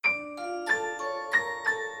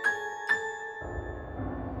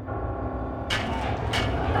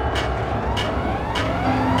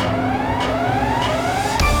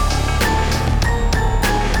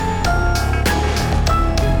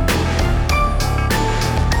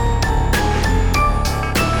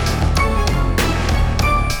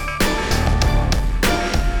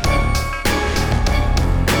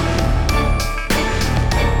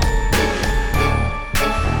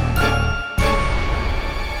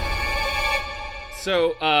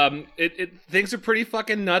So, things are pretty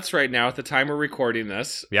fucking nuts right now at the time we're recording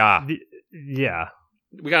this. Yeah. Yeah.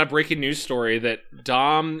 We got a breaking news story that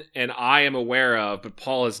Dom and I am aware of, but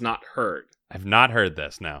Paul has not heard. I've not heard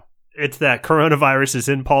this, no. It's that coronavirus is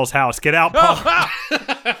in Paul's house. Get out, Paul.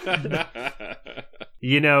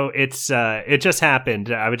 You know, it just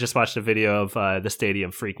happened. I just watched a video of the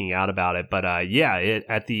stadium freaking out about it. But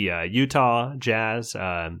at the Utah Jazz,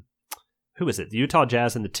 who was it? The Utah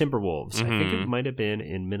Jazz and the Timberwolves. Mm-hmm. I think it might have been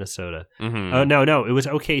in Minnesota. Mm-hmm. Oh, no, it was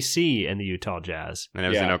OKC and the Utah Jazz. And it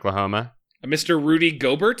was in Oklahoma? Mr. Rudy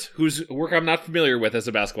Gobert, whose work I'm not familiar with as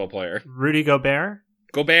a basketball player. Rudy Gobert?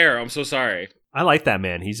 Gobert, I'm so sorry. I like that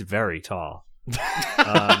man. He's very tall.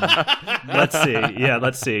 Let's see. Yeah,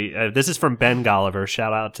 let's see. This is from Ben Golliver.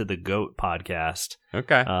 Shout out to the GOAT podcast.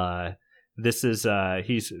 Okay. This is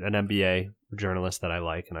he's an NBA journalist that I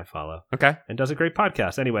like and I follow. Okay. And does a great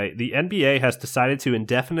podcast. Anyway, the NBA has decided to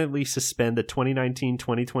indefinitely suspend the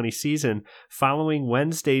 2019-2020 season following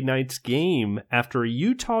Wednesday night's game after a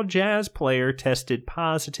Utah Jazz player tested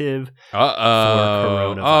positive for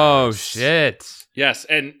coronavirus. Oh, shit. Yes,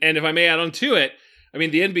 and if I may add on to it, I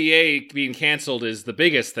mean, the NBA being canceled is the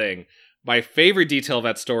biggest thing. My favorite detail of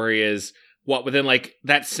that story is within like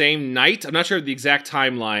that same night, I'm not sure of the exact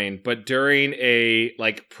timeline, but during a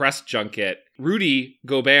like press junket, Rudy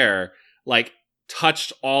Gobert like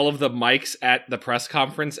touched all of the mics at the press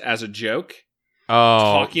conference as a joke.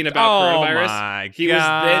 Talking about coronavirus. My he was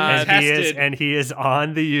then tested. And he is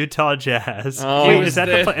on the Utah Jazz. Oh, Wait, is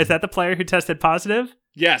that the player who tested positive?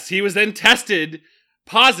 Yes, he was then tested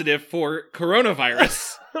positive for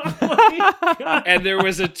coronavirus. And there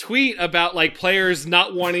was a tweet about like players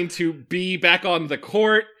not wanting to be back on the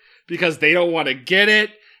court because they don't want to get it.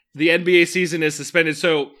 The NBA season is suspended.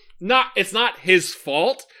 So it's not his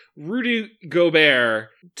fault. Rudy Gobert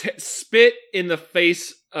spit in the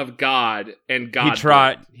face of God, and God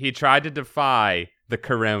he tried to defy the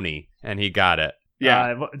corona, and he got it.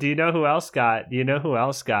 Yeah. Do you know who else got?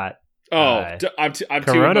 I'm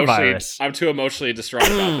too emotionally distraught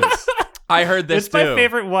about this. I heard this too. It's my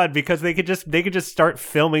favorite one because they could just start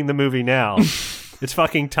filming the movie now. It's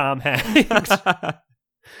fucking Tom Hanks.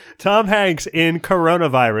 Tom Hanks in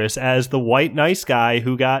coronavirus as the white nice guy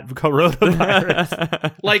who got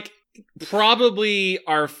coronavirus. Like probably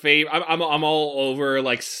our favorite. I'm all over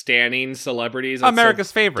like standing celebrities. That's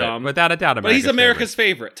America's favorite, without a doubt. But he's America's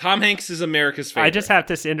favorite. Tom Hanks is America's favorite. I just have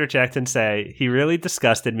to interject and say he really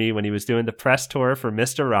disgusted me when he was doing the press tour for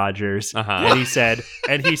Mr. Rogers, and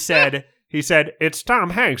he said, it's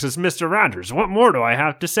Tom Hanks as Mr. Rogers. What more do I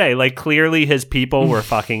have to say? Like, clearly his people were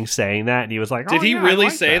fucking saying that, and he was like, Did he really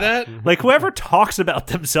say that? Like, whoever talks about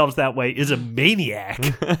themselves that way is a maniac.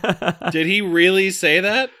 Did he really say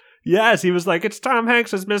that? Yes, he was like, it's Tom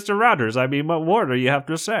Hanks as Mr. Rogers. I mean, what more do you have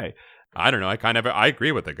to say? I don't know. I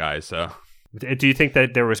agree with the guy, so. Do you think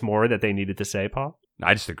that there was more that they needed to say, Paul?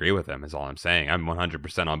 I just agree with him, is all I'm saying. I'm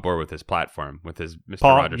 100% on board with his platform, with his Mr.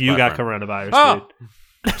 Paul, Rogers you platform. got coronavirus,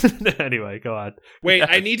 dude. Anyway, go on. Wait, yes.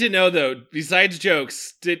 I need to know though. Besides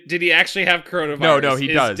jokes, did he actually have coronavirus? No, he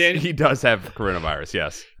does. He does have coronavirus.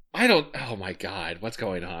 Yes. Oh my God, what's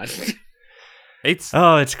going on?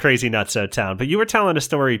 It's crazy nutso town. But you were telling a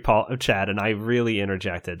story, Paul, Chad, and I really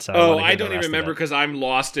interjected. So I don't even remember because I'm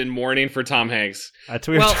lost in mourning for Tom Hanks.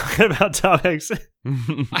 We were talking about Tom Hanks.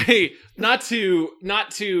 Not to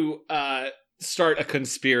start a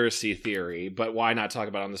conspiracy theory, but why not talk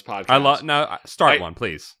about it on this podcast? Start one,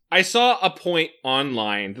 please. I saw a point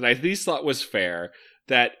online that I at least thought was fair,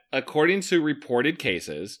 that according to reported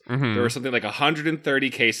cases, there were something like 130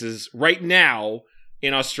 cases right now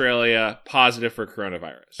in Australia positive for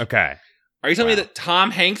coronavirus. Okay. Are you telling me that Tom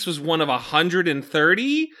Hanks was one of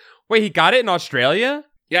 130? Wait, he got it in Australia?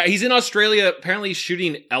 Yeah, he's in Australia apparently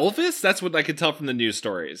shooting Elvis. That's what I could tell from the news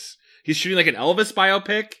stories. He's shooting like an Elvis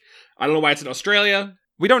biopic. I don't know why it's in Australia.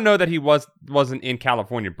 We don't know that he wasn't in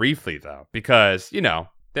California briefly, though, because,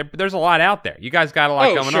 there's a lot out there. You guys got a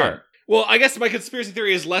lot going on. Well, I guess my conspiracy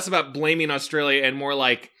theory is less about blaming Australia and more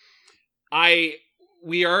like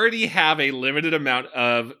we already have a limited amount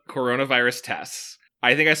of coronavirus tests.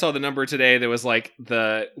 I think I saw the number today that was like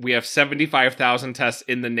we have 75,000 tests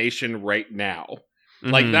in the nation right now.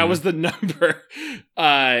 Like that was the number.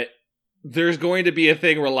 There's going to be a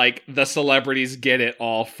thing where like the celebrities get it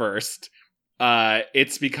all first.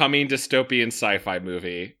 It's becoming dystopian sci-fi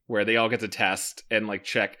movie where they all get to test and like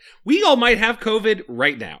check. We all might have COVID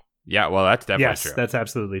right now. Yeah, well, that's definitely true. Yes, that's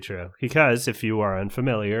absolutely true. Because if you are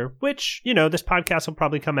unfamiliar, which, this podcast will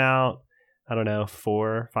probably come out I don't know, 4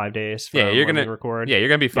 or 5 days from you're when gonna we record. Yeah, you're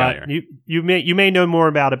gonna be familiar. But you may know more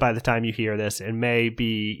about it by the time you hear this, and may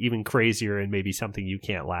be even crazier and maybe something you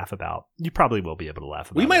can't laugh about. You probably will be able to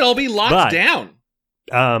laugh about. We might all be locked down.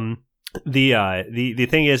 The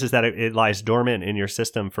thing is that it lies dormant in your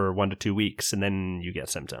system for 1 to 2 weeks, and then you get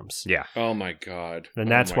symptoms. Yeah. Oh my God.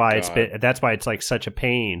 And that's why it's like such a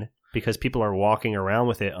pain, because people are walking around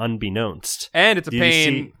with it unbeknownst. And it's a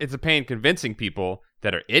pain. It's a pain convincing people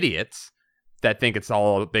that are idiots that think it's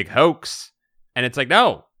all a big hoax, and it's like,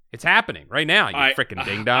 no, it's happening right now. You freaking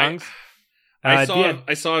ding dongs.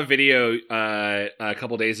 I saw a video a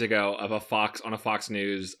couple days ago of a Fox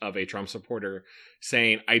News of a Trump supporter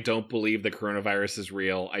saying, "I don't believe the coronavirus is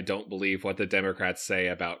real. I don't believe what the Democrats say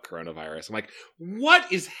about coronavirus." I'm like,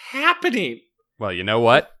 what is happening? Well, you know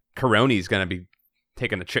what? Coroni's going to be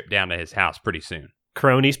taking a trip down to his house pretty soon.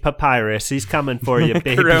 Crony's Papyrus. He's coming for you,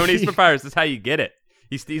 baby. Coroni's Papyrus. That's how you get it.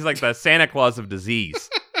 He's like the Santa Claus of disease.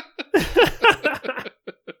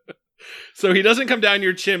 So he doesn't come down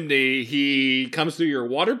your chimney. He comes through your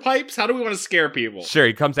water pipes? How do we want to scare people? Sure,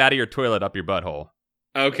 he comes out of your toilet up your butthole.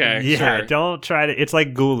 Okay, yeah, sure. Don't try to. It's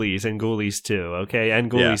like Ghoulies and Ghoulies 2, okay?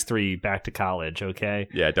 And Ghoulies 3, Back to College, okay?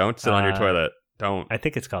 Yeah, don't sit on your toilet. Don't. I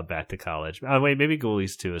think it's called Back to College. Oh, wait, maybe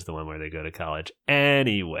Ghoulies 2 is the one where they go to college.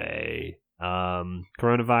 Anyway,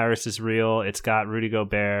 coronavirus is real. It's got Rudy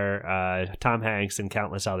Gobert, Tom Hanks, and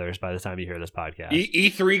countless others by the time you hear this podcast.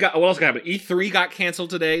 E3 got... What else got happened? E3 got canceled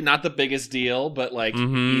today. Not the biggest deal, but like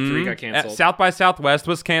E3 got canceled. South by Southwest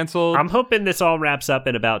was canceled. I'm hoping this all wraps up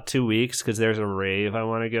in about 2 weeks, because there's a rave I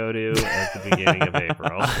want to go to at the beginning of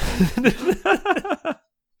April.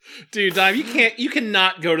 Dude, Dime, you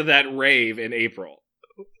cannot go to that rave in April.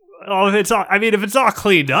 Oh, if it's all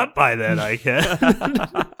cleaned up by then, I can.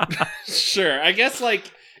 Sure. I guess, like,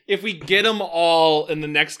 if we get them all in the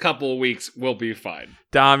next couple of weeks, we'll be fine.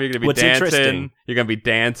 Dom, you're going to be What's dancing. You're going to be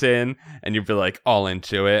dancing, and you'll be, like, all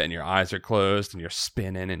into it, and your eyes are closed, and you're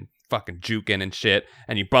spinning and fucking juking and shit,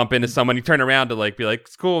 and you bump into someone, you turn around to, like, be like,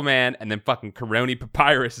 it's cool, man, and then fucking Coroni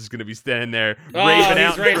Papyrus is going to be standing there raving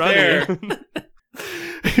out right in front there. of you.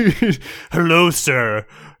 Hello, sir.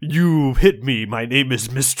 You hit me. My name is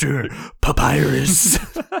Mr. Papyrus.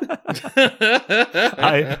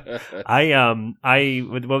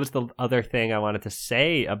 What was the other thing I wanted to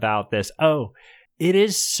say about this? Oh, it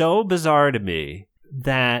is so bizarre to me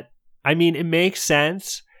that, I mean, it makes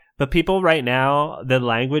sense, but people right now, the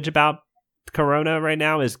language about Corona right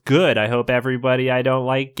now is good. I hope everybody I don't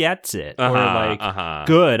like gets it. Or like,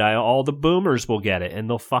 good. All the boomers will get it and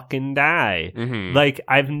they'll fucking die. Mm-hmm. Like,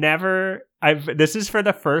 this is for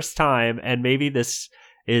the first time, and maybe this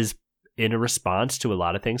is in a response to a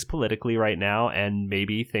lot of things politically right now, and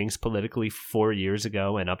maybe things politically 4 years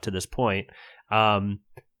ago and up to this point.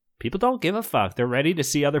 People don't give a fuck. They're ready to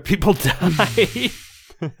see other people die.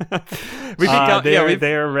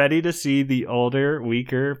 They are ready to see the older,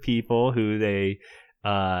 weaker people who they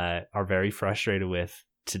are very frustrated with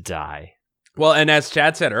to die. Well, and as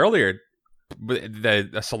Chad said earlier, the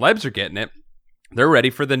celebs are getting it. They're ready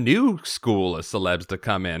for the new school of celebs to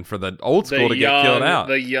come in, for the old school to get killed out.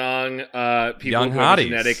 The young people young with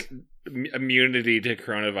genetic immunity to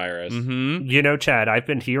coronavirus. Mm-hmm. You know, Chad, I've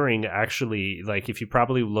been hearing, actually, like, if you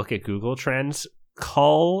probably look at Google Trends,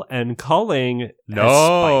 cull and culling.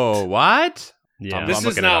 No, what? Yeah, this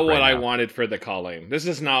is not what I wanted for the culling. This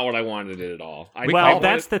is not what I wanted it at all.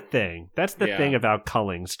 That's the thing. That's the thing about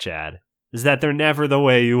cullings, Chad, is that they're never the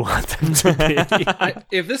way you want them to be.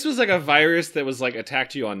 If this was like a virus that was like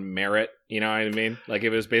attacked you on merit, you know what I mean? Like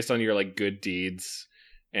if it was based on your like good deeds,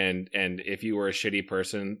 and if you were a shitty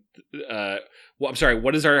person, I'm sorry.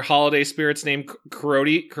 What is our holiday spirit's name?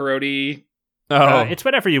 Karoti. Oh, it's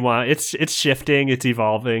whatever you want. It's shifting. It's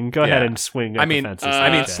evolving. Go ahead and swing. I mean,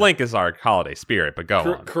 Slink is our holiday spirit, but go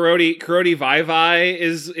on. Karoti Vai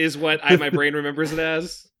is what my brain remembers it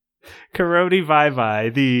as. Karoti Vai,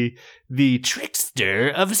 the trickster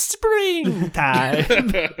of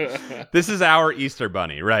springtime. This is our Easter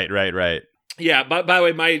bunny, right. Yeah, but by the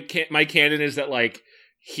way, my canon is that like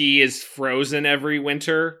he is frozen every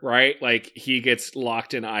winter, right? Like he gets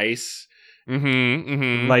locked in ice.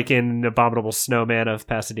 Mm-hmm. Like in Abominable Snowman of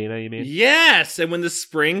Pasadena, you mean? Yes, and when the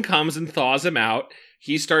spring comes and thaws him out,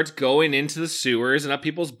 he starts going into the sewers and up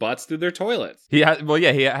people's butts through their toilets. He has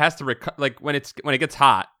to like when it gets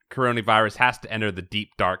hot, coronavirus has to enter the deep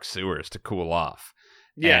dark sewers to cool off.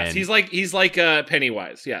 Yes, and he's like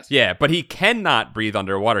Pennywise. Yes. Yeah, but he cannot breathe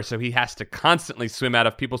underwater, so he has to constantly swim out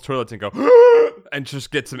of people's toilets and go and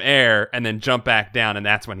just get some air and then jump back down, and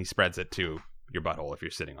that's when he spreads it to your butthole if you're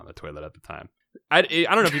sitting on the toilet at the time. I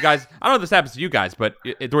don't know if you guys, I don't know if this happens to you guys, but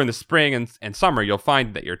during the spring and summer, you'll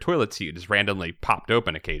find that your toilet seat is randomly popped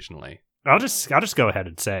open occasionally. I'll just go ahead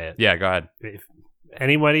and say it. Yeah, go ahead. If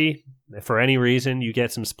anybody, for any reason, you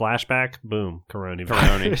get some splashback, boom,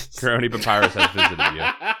 coronavirus. Corona Papyrus has visited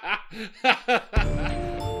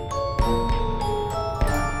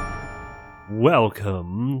you.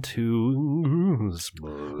 Welcome to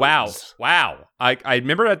Wow. I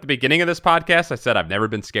remember at the beginning of this podcast, I said I've never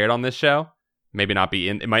been scared on this show. Maybe not be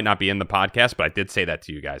in, it might not be in the podcast, but I did say that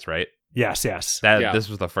to you guys, right? Yes. This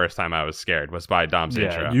was the first time I was scared, was by Dom's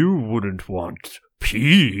intro. You wouldn't want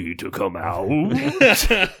pee to come out.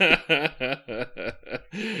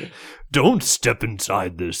 Don't step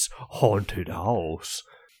inside this haunted house.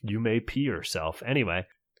 You may pee yourself. Anyway.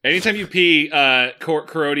 Anytime you pee,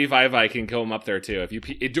 Karoti Vai can come up there too. If you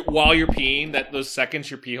pee, while you're peeing, those seconds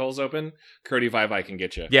your pee hole's open, Karoti Vai can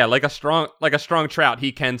get you. Yeah, like a strong trout,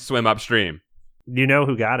 he can swim upstream. You know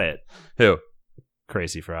who got it? Who?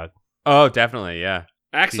 Crazy Frog. Oh, definitely, yeah.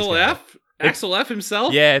 Axel F? Axel F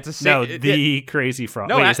himself? Yeah, it's a Crazy Frog.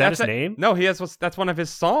 No, wait, is that his name? No, that's one of his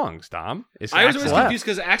songs, Dom. I was always confused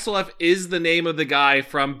because Axel F is the name of the guy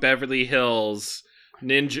from Beverly Hills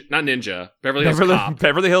Ninja, not Ninja. Beverly Hills Cop.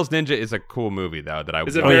 Beverly Hills Ninja is a cool movie though that I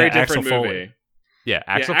was a very different Axel movie. Foley. Yeah,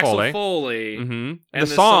 Axel Foley. Mm-hmm. And the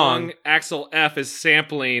song Axel F is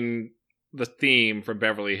sampling the theme from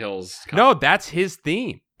Beverly Hills Cop. No, that's his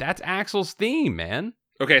theme. That's Axel's theme, man.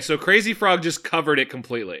 Okay, so Crazy Frog just covered it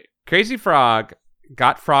completely. Crazy Frog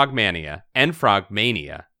got Frogmania and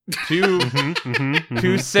Frogmania. Two similarly.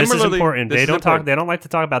 This is important. They don't like to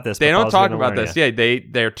talk about this. They don't talk about this. Yeah,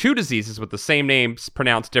 they're two diseases with the same names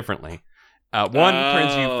pronounced differently. One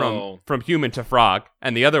turns you from human to frog,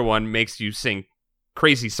 and the other one makes you sing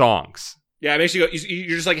crazy songs. Yeah, it makes you go.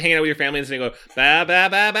 You're just like hanging out with your family and you go ba ba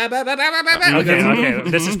ba ba ba ba ba ba ba. Okay.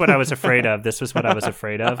 This is what I was afraid of.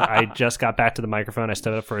 I just got back to the microphone. I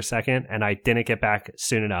stood up for a second, and I didn't get back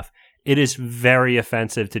soon enough. It is very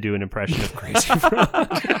offensive to do an impression of Crazy Frog.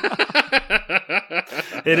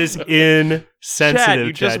 It is insensitive, Chad.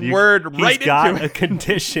 You just word right He's got into it. A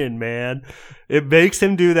condition, man. It makes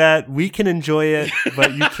him do that. We can enjoy it,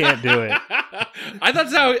 but you can't do it. I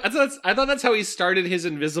thought that's how he started his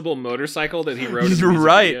invisible motorcycle that he rode. You're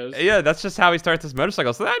right. Videos. Yeah, that's just how he starts his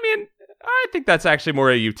motorcycle. So I mean, I think that's actually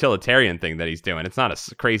more a utilitarian thing that he's doing. It's not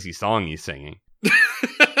a crazy song he's singing.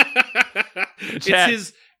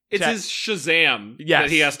 It's his Shazam that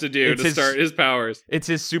he has to do to start his powers. It's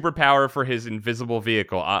his superpower for his invisible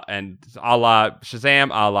vehicle, and a la Shazam,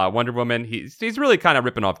 a la Wonder Woman. He's really kind of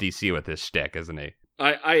ripping off DC with his shtick, isn't he?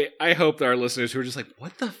 I hope that our listeners who are just like,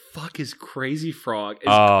 what the fuck is Crazy Frog?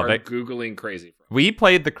 Are Googling Crazy Frog. We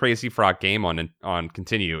played the Crazy Frog game on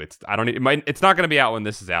Continue. It's not going to be out when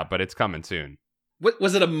this is out, but it's coming soon. What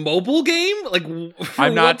was it? A mobile game? Like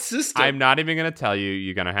what system? I'm not even going to tell you.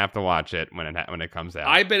 You're going to have to watch it when it comes out.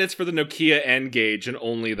 I bet it's for the Nokia N-Gage and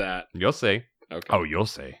only that. You'll see. Okay. Oh, you'll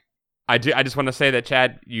see. I just want to say that,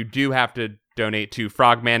 Chad, you do have to donate to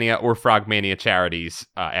Frogmania or Frogmania charities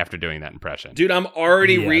after doing that impression. Dude, I'm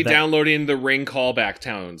already re-downloading the Ring callback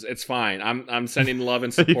tones. It's fine. I'm sending love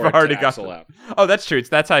and support You've already to got Axel F. Oh, that's true.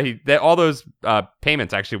 That's how all those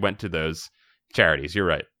payments actually went to those charities. You're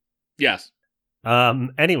right. Yes.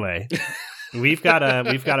 Anyway, we've got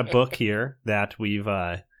a book here that we've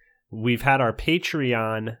had our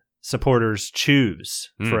Patreon supporters choose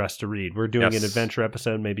for us to read. We're doing an adventure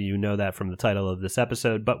episode. Maybe you know that from the title of this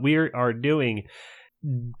episode, but we are doing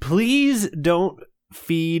Please Don't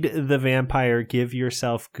Feed the Vampire, Give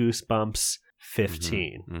Yourself Goosebumps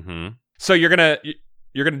 15. Mm-hmm. So you're gonna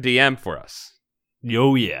DM for us.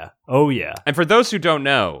 Oh yeah. And for those who don't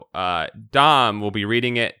know, Dom will be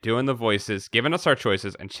reading it, doing the voices, giving us our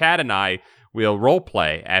choices, and Chad and I will role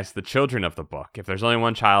play as the children of the book. If there's only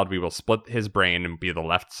one child, we will split his brain and be the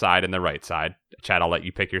left side and the right side. Chad, I'll let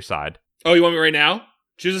you pick your side. Oh, you want me right now?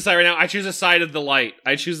 Choose a side right now. I choose a side of the light.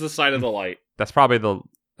 I choose the side of the light. That's probably the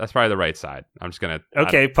right side. I'm just gonna.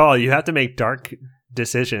 Okay, Paul, you have to make dark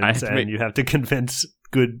decisions, and you have to convince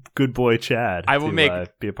good boy Chad. I will be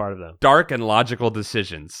a part of them. Dark and logical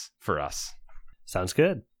decisions for us. Sounds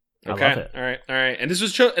good. Okay. I love it. All right. And this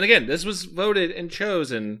was this was voted and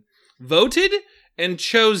chosen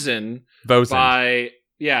by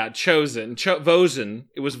chosen.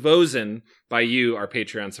 It was vosen by you, our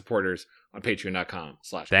Patreon supporters on patreon.com/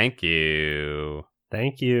 Thank you.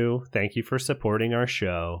 Thank you for supporting our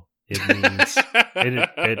show. It means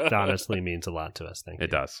it honestly means a lot to us. Thank you.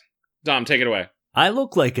 It does. Dom, take it away. I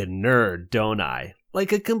look like a nerd, don't I?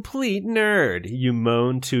 Like a complete nerd, you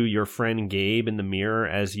moan to your friend Gabe in the mirror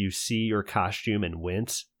as you see your costume and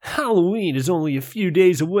wince. Halloween is only a few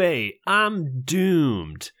days away. I'm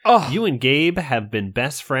doomed. Oh. You and Gabe have been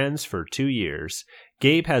best friends for 2 years.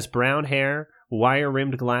 Gabe has brown hair,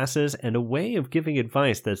 wire-rimmed glasses, and a way of giving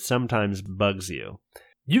advice that sometimes bugs you.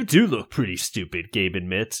 You do look pretty stupid, Gabe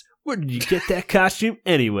admits. Where did you get that costume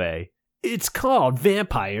anyway? It's called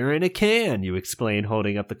Vampire in a Can, you explain,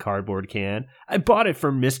 holding up the cardboard can. I bought it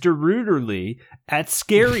from Mr. Ruderly at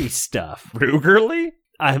Scary Stuff. Rugerly?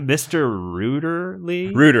 Mr.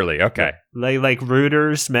 Ruderly? Ruderly, okay. Like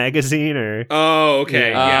Reuters magazine or... Oh,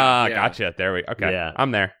 okay. Yeah. Gotcha. There we okay. Yeah.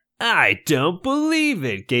 I'm there. I don't believe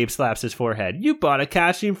it, Gabe slaps his forehead. You bought a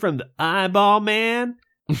costume from the Eyeball Man?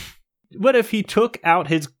 What if he took out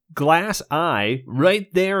his glass eye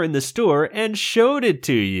right there in the store and showed it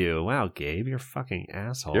to you? Wow, Gabe, you're a fucking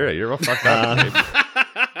asshole. You're real fucked up, Gabe.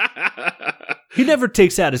 He never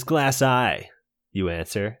takes out his glass eye, you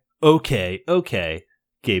answer. Okay,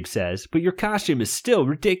 Gabe says, but your costume is still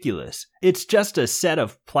ridiculous. It's just a set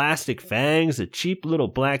of plastic fangs, a cheap little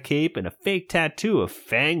black cape, and a fake tattoo of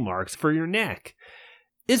fang marks for your neck.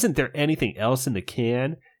 Isn't there anything else in the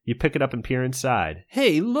can? You pick it up and peer inside.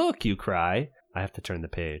 Hey, look, you cry. I have to turn the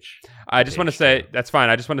page. I just want to say, that's fine.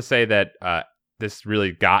 I just want to say that this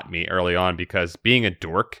really got me early on because being a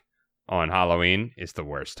dork on Halloween is the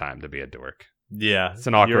worst time to be a dork. Yeah. It's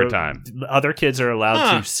an awkward time. Other kids are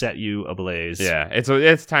allowed to set you ablaze. Yeah,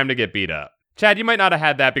 it's time to get beat up. Chad, you might not have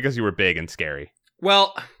had that because you were big and scary.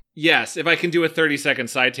 Well, yes, if I can do a 30-second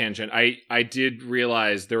side tangent, I did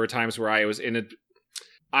realize there were times where I was in a...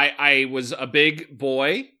 I was a big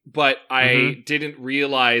boy, but I didn't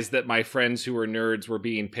realize that my friends who were nerds were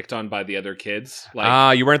being picked on by the other kids.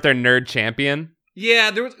 Like, you weren't their nerd champion? Yeah,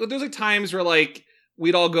 there was like times where like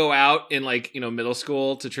we'd all go out in like, middle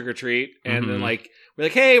school to trick or treat, and then like we're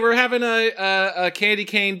like, hey, we're having a candy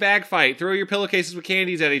cane bag fight. Throw your pillowcases with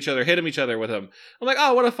candies at each other, hit each other with them. I'm like,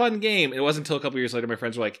 oh, what a fun game. It wasn't until a couple years later my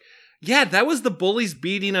friends were like, yeah, that was the bullies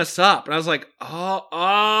beating us up. And I was like,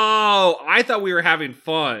 oh, I thought we were having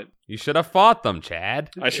fun. You should have fought them, Chad.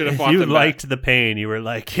 I should have fought them. You liked the pain. You were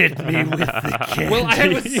like, hit me with the candy. Well,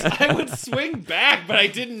 I would swing back, but I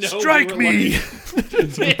didn't know. Strike me!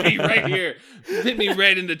 Hit me right here. Hit me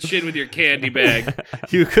right in the chin with your candy bag.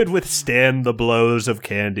 You could withstand the blows of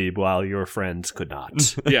candy while your friends could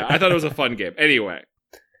not. Yeah, I thought it was a fun game. Anyway.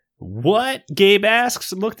 What? Gabe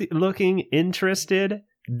asks, looking interested.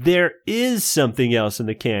 There is something else in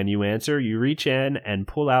the can, you answer. You reach in and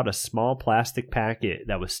pull out a small plastic packet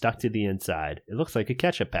that was stuck to the inside. It looks like a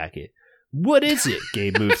ketchup packet. What is it?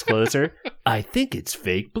 Gabe moves closer. I think it's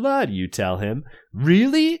fake blood, you tell him.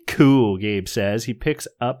 Really? Cool, Gabe says. He picks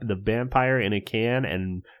up the vampire in a can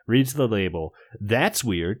and reads the label. That's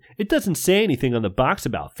weird. It doesn't say anything on the box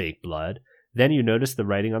about fake blood. Then you notice the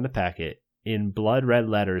writing on the packet. In blood red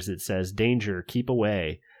letters, it says, danger, keep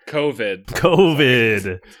away. COVID.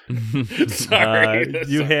 Sorry.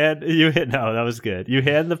 No, that was good. You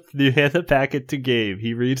hand the packet to Gabe.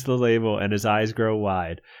 He reads the label and his eyes grow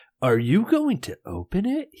wide. Are you going to open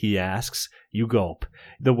it? He asks. You gulp.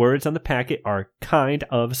 The words on the packet are kind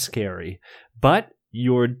of scary, but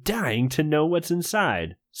you're dying to know what's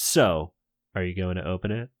inside. So, are you going to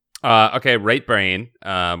open it? Okay, right brain.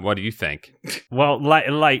 What do you think? Well,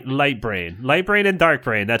 light brain and dark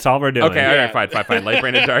brain. That's all we're doing. Okay, all right, fine. Light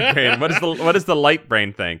brain and dark brain. What does the light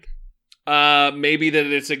brain think? Maybe that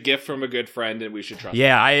it's a gift from a good friend and we should trust.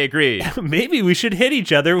 Yeah, I agree. Maybe we should hit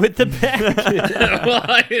each other with the packet. Well,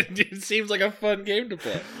 it seems like a fun game to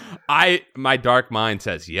play. My dark mind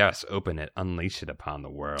says yes. Open it, unleash it upon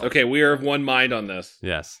the world. Okay, we are of one mind on this.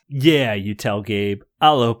 Yes. Yeah, you tell Gabe.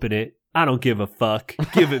 I'll open it. I don't give a fuck.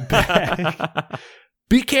 Give it back.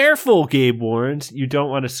 Be careful, Gabe warns. You don't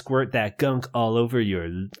want to squirt that gunk all over your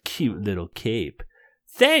cute little cape.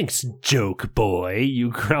 Thanks, joke boy, you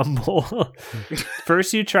grumble.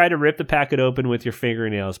 First, you try to rip the packet open with your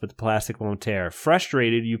fingernails, but the plastic won't tear.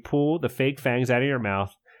 Frustrated, you pull the fake fangs out of your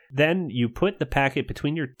mouth. Then you put the packet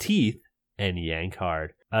between your teeth and yank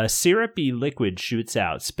hard. A syrupy liquid shoots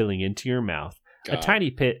out, spilling into your mouth. God. A tiny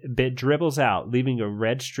bit dribbles out, leaving a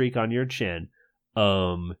red streak on your chin.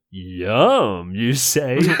 Yum, you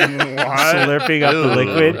say, slurping up the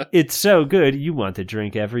liquid. It's so good, you want to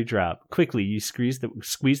drink every drop. Quickly, you squeeze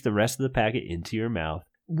the rest of the packet into your mouth.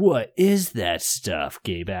 What is that stuff?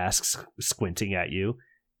 Gabe asks, squinting at you.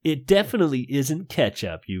 It definitely isn't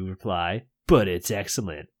ketchup, you reply, but it's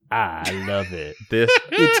excellent. I love it.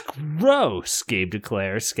 It's gross, Gabe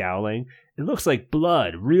declares, scowling. It looks like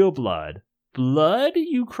blood, real blood. blood,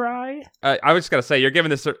 you cry? I was just going to say, you're giving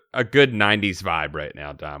this a good 90s vibe right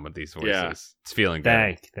now, Dom, with these voices. Yeah. It's feeling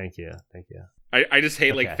good. Thank you. I just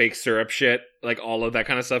hate Okay. like fake syrup shit, like all of that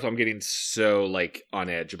kind of stuff. I'm getting so like on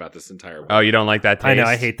edge about this entire book. Oh, you don't like that taste? I know,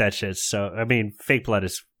 I hate that shit. So, I mean,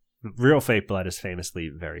 real fake blood is famously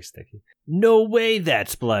very sticky. No way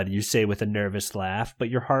that's blood, you say with a nervous laugh, but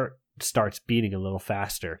your heart starts beating a little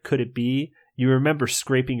faster. Could it be? You remember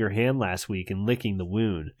scraping your hand last week and licking the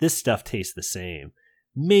wound. This stuff tastes the same.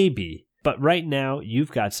 Maybe. But right now,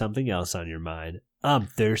 you've got something else on your mind. I'm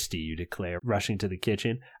thirsty, you declare, rushing to the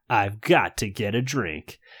kitchen. I've got to get a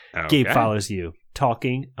drink. Okay. Gabe follows you,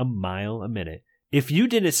 talking a mile a minute. If you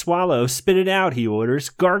didn't swallow, spit it out, he orders.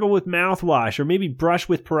 Gargle with mouthwash, or maybe brush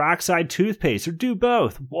with peroxide toothpaste, or do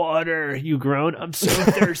both. Water, you groan. I'm so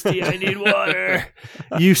thirsty, I need water.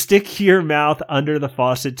 You stick your mouth under the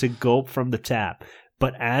faucet to gulp from the tap.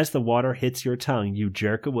 But as the water hits your tongue, you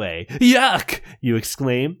jerk away. Yuck! You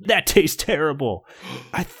exclaim. That tastes terrible.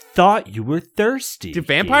 I thought you were thirsty. Do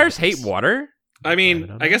vampires Gabe hate water? I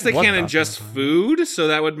mean, I guess they What can't the ingest fuck? food, so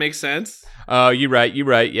that would make sense. Oh, you're right.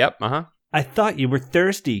 Yep. Uh-huh. I thought you were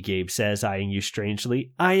thirsty, Gabe says, eyeing you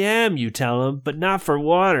strangely. I am, you tell him, but not for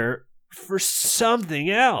water, for something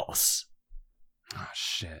else. Oh,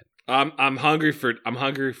 shit. I'm hungry for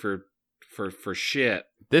shit.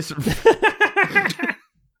 This...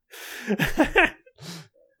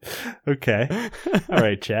 Okay. All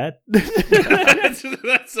right, Chad. that's the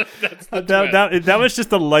twist. that was just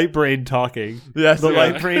the light brain talking. Yes, The yeah.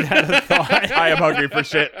 light brain had a thought. I am hungry for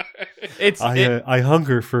shit. I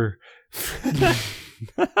hunger for...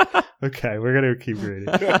 Okay, we're going to keep reading.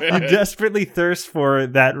 You desperately thirst for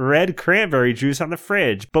that red cranberry juice on the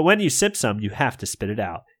fridge, but when you sip some, you have to spit it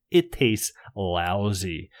out. It tastes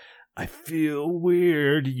lousy. I feel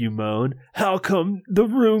weird, you moan. How come the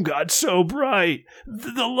room got so bright?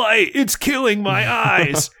 The light, it's killing my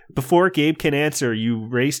eyes. Before Gabe can answer, you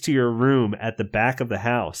race to your room at the back of the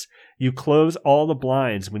house. You close all the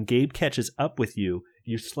blinds. When Gabe catches up with you,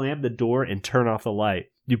 you slam the door and turn off the light.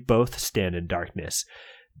 You both stand in darkness.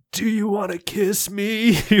 Do you want to kiss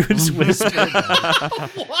me? You whisper.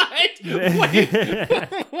 What?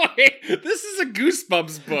 Wait, this is a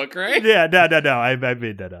Goosebumps book, right? Yeah, no. I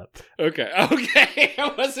made that up. Okay.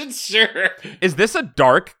 I wasn't sure. Is this a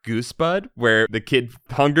dark Goosebud where the kid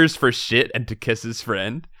hungers for shit and to kiss his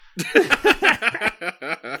friend?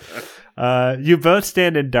 You both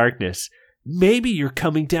stand in darkness. Maybe you're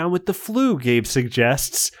coming down with the flu, Gabe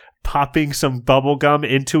suggests, popping some bubble gum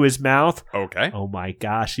into his mouth. Okay. Oh my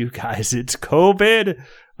gosh, you guys, it's COVID.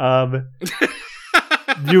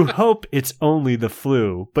 You hope it's only the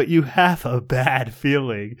flu, but you have a bad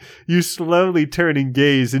feeling. You slowly turn and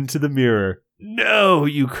gaze into the mirror. No,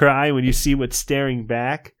 you cry when you see what's staring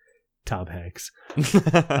back. Tom Hanks.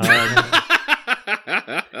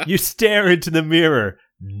 You stare into the mirror.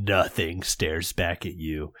 Nothing stares back at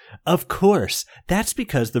you. Of course, that's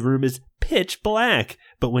because the room is pitch black.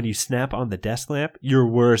 But when you snap on the desk lamp, your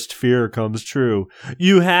worst fear comes true.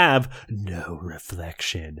 You have no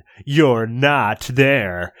reflection. You're not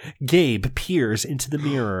there. Gabe peers into the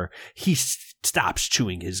mirror. He stops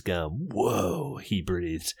chewing his gum. Whoa, he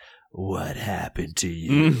breathes. What happened to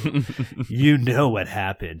you? You know what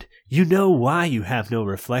happened. You know why you have no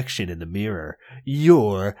reflection in the mirror.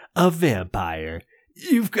 You're a vampire.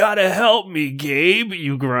 You've got to help me, Gabe,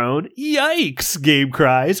 you groan. Yikes, Gabe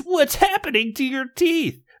cries. What's happening to your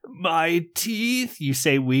teeth? My teeth, you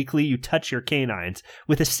say weakly. You touch your canines.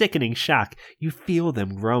 With a sickening shock, you feel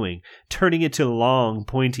them growing, turning into long,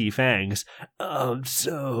 pointy fangs. I'm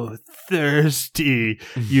so thirsty,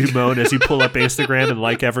 you moan as you pull up Instagram and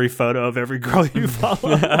like every photo of every girl you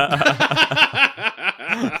follow.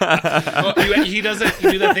 He doesn't.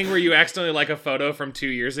 You do that thing where you accidentally like a photo from 2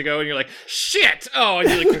 years ago, and you're like, "Shit!" Oh, and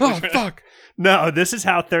you like, Oh, fuck. No, this is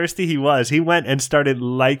how thirsty he was. He went and started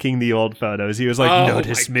liking the old photos. He was like,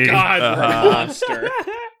 notice my me. God, you're a monster.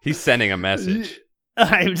 He's sending a message.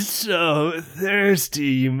 I'm so thirsty,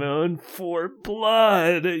 you moan, for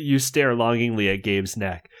blood. You stare longingly at Gabe's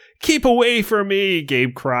neck. Keep away from me,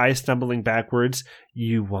 Gabe cries, stumbling backwards.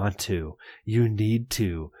 You want to. You need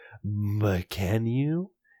to. But can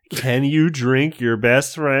you? Can you drink your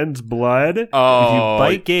best friend's blood? Oh. If you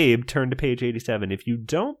bite Gabe, turn to page 87. If you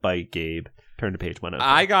don't bite Gabe, turn to page 103.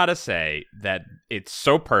 I gotta say that it's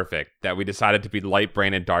so perfect that we decided to be light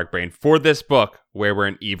brain and dark brain for this book where we're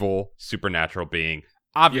an evil supernatural being.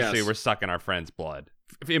 Obviously, Yes. we're sucking our friend's blood.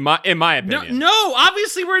 In my opinion. No,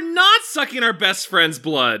 obviously we're not sucking our best friend's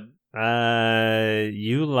blood.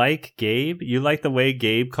 You like Gabe? You like the way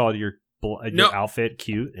Gabe called your your outfit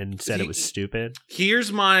cute and said it was stupid?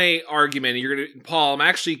 Here's my argument. Paul, I'm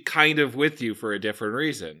actually kind of with you for a different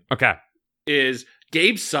reason. Okay. Is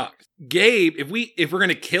Gabe sucks. Gabe, if we're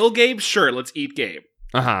gonna kill Gabe, sure, let's eat Gabe.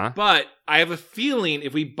 But I have a feeling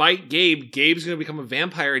if we bite Gabe, Gabe's gonna become a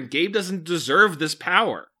vampire, and Gabe doesn't deserve this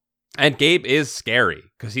power. And Gabe is scary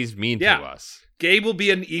because he's mean to us. Gabe will be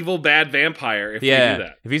an evil, bad vampire if we do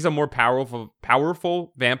that. If he's a more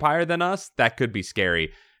powerful vampire than us, that could be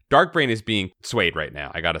scary. Darkbrain is being swayed right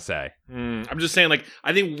now, I gotta say. I'm just saying, like,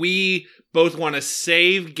 I think we both want to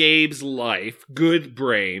save Gabe's life, good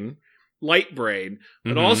brain, light brain,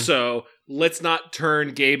 but also let's not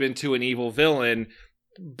turn Gabe into an evil villain,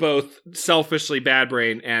 both selfishly bad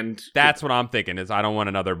brain and... That's what I'm thinking, is I don't want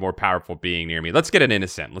another more powerful being near me. Let's get an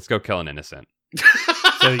innocent. Let's go kill an innocent.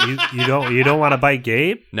 So you don't want to bite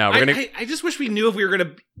Gabe? No, we're gonna. I just wish we knew if we were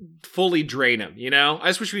gonna fully drain him. You know, I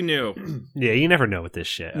just wish we knew. Yeah, you never know with this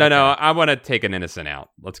shit. No, I want to take an innocent out.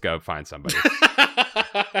 Let's go find somebody.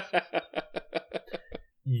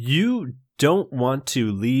 You don't want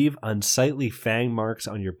to leave unsightly fang marks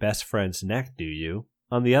on your best friend's neck, do you?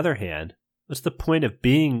 On the other hand, what's the point of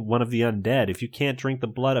being one of the undead if you can't drink the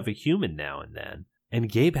blood of a human now and then? And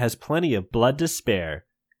Gabe has plenty of blood to spare.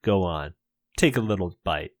 Go on. Take a little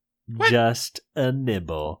bite. What? Just a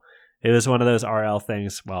nibble. It was one of those RL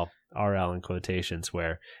things, well, RL in quotations,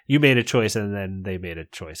 where you made a choice and then they made a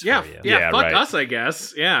choice for you. Yeah, fuck us, I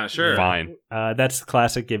guess. Yeah, sure. Fine. That's the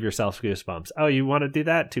classic give yourself goosebumps. Oh, you want to do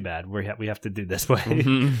that? Too bad. We have to do this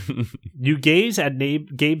way. You gaze at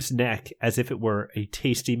Gabe's neck as if it were a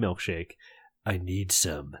tasty milkshake. I need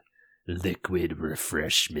some liquid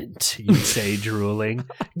refreshment, you say, drooling.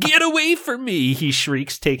 Get away from me, he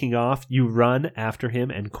shrieks, taking off. You run after him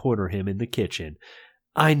and corner him in the kitchen.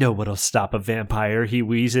 I know what'll stop a vampire, he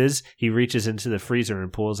wheezes. He reaches into the freezer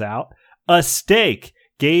and pulls out a steak.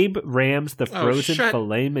 Gabe rams the frozen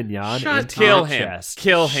filet mignon into your chest.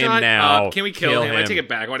 Kill him now. Can we kill him? I take it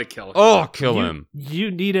back. I want to kill him. Oh, kill him.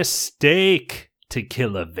 You need a steak to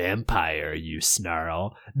kill a vampire, you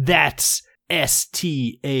snarl. That's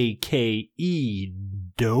S-T-A-K-E,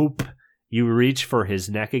 dope. You reach for his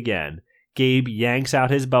neck again. Gabe yanks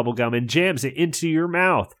out his bubblegum and jams it into your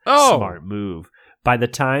mouth. Oh. Smart move. By the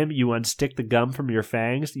time you unstick the gum from your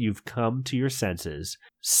fangs, you've come to your senses.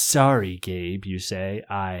 Sorry, Gabe, you say.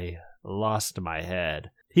 I lost my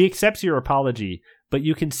head. He accepts your apology, but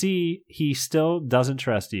you can see he still doesn't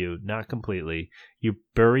trust you, not completely. You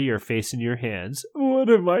bury your face in your hands. What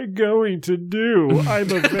am I going to do?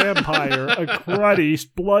 I'm a vampire, a cruddy,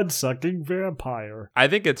 blood-sucking vampire. I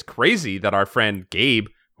think it's crazy that our friend Gabe,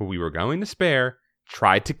 who we were going to spare,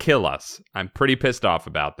 tried to kill us. I'm pretty pissed off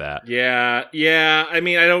about that. Yeah. I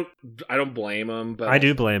mean, I don't blame him, but I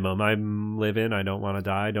do blame him. I'm living. I don't want to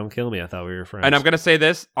die. Don't kill me. I thought we were friends. And I'm going to say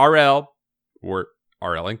this, RL, or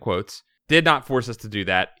RL in quotes, did not force us to do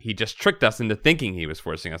that. He just tricked us into thinking he was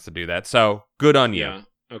forcing us to do that. So, good on you. Yeah.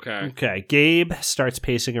 Okay. Gabe starts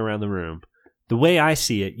pacing around the room. The way I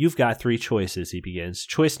see it, you've got 3 choices, he begins.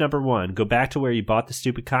 Choice number 1, go back to where you bought the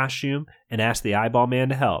stupid costume and ask the eyeball man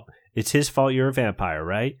to help. It's his fault you're a vampire,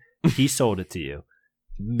 right? He sold it to you.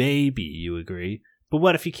 Maybe you agree. But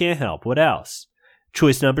what if you can't help? What else?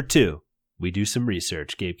 Choice number 2, we do some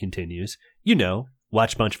research, Gabe continues. You know,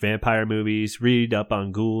 watch a bunch of vampire movies, read up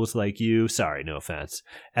on ghouls like you. Sorry, no offense.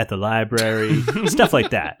 At the library, stuff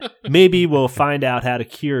like that. Maybe we'll find out how to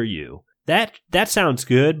cure you. That sounds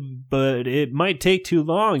good, but it might take too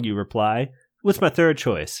long, you reply. What's my third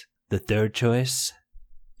choice? The third choice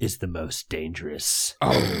is the most dangerous,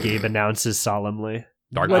 Gabe announces solemnly.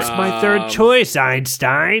 What's my third choice,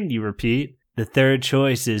 Einstein? You repeat. The third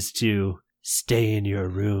choice is to stay in your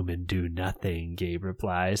room and do nothing, Gabe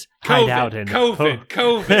replies. Hide out and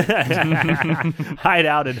hide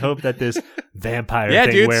out and hope that this vampire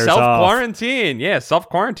thing wears off. Self-quarantine. Yeah,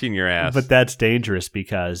 self-quarantine your ass. But that's dangerous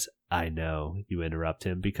because, I know, you interrupt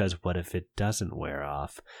him, because what if it doesn't wear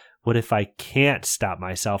off? What if I can't stop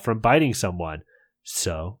myself from biting someone?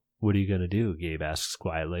 So, what are you going to do? Gabe asks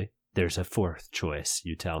quietly. There's a fourth choice,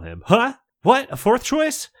 you tell him. Huh? What? A fourth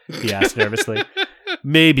choice? He asks nervously.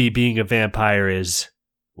 Maybe being a vampire is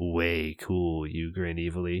way cool, you grin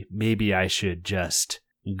evilly. Maybe I should just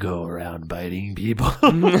go around biting people.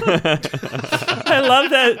 I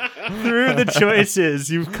love that through the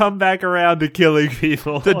choices, you've come back around to killing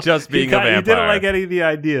people. To just being a vampire. You didn't like any of the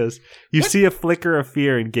ideas. You see a flicker of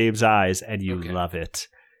fear in Gabe's eyes, and you love it.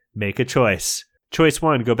 Make a choice. Choice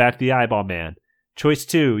 1, go back to the eyeball man. Choice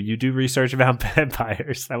 2, you do research about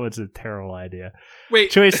vampires. That was a terrible idea.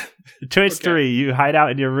 Wait. Choice 3, you hide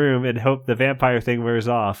out in your room and hope the vampire thing wears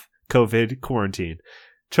off. COVID quarantine.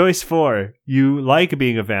 Choice 4. You like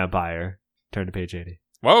being a vampire. Turn to page 80.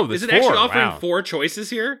 Whoa, there's Is it 4. actually offering Wow. 4 choices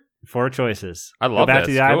here? 4 choices. I love Go back this.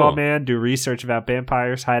 to the Eyeball Cool. Man, do research about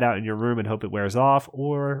vampires, hide out in your room and hope it wears off,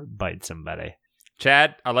 or bite somebody.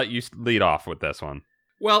 Chad, I'll let you lead off with this one.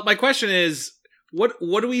 Well, my question is, what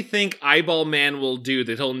do we think Eyeball Man will do?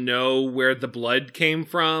 That he'll know where the blood came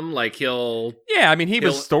from? Like he'll... Yeah, I mean, he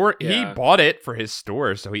yeah. bought it for his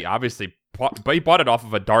store, so he obviously he bought it off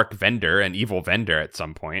of a dark vendor, an evil vendor at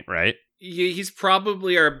some point, right? He's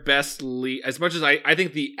probably our best lead. As much as I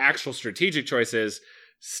think the actual strategic choice is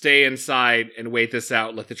stay inside and wait this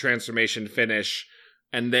out, let the transformation finish,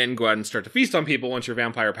 and then go out and start to feast on people once your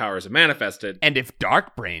vampire powers have manifested. And if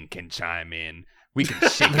Darkbrain can chime in, we can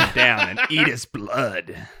shake him down and eat his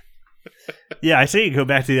blood. Yeah, I say you go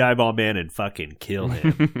back to the Eyeball Man and fucking kill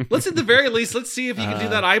him. Let's at the very least, let's see if he can do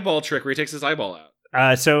that eyeball trick where he takes his eyeball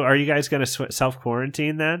out. So are you guys going to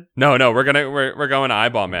self-quarantine then? No, we're going to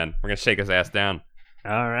Eyeball Man. We're gonna shake his ass down.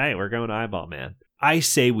 All right, we're going to Eyeball Man. I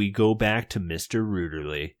say we go back to Mr.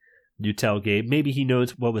 Ruderly. You tell Gabe, maybe he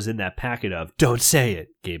knows what was in that packet of... Don't say it,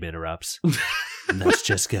 Gabe interrupts. Let's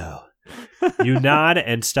just go. You nod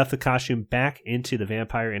and stuff the costume back into the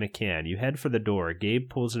vampire in a can. You head for the door. Gabe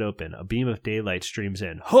pulls it open. A beam of daylight streams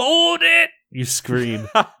in. Hold it! You scream.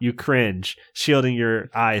 You cringe, shielding your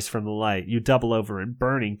eyes from the light. You double over in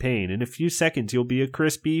burning pain. In a few seconds, you'll be a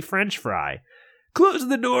crispy French fry. Close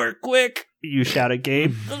the door, quick! You shout at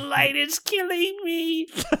Gabe. The light is killing me!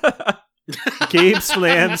 Gabe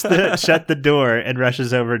slams shut the door and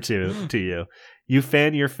rushes over to you. You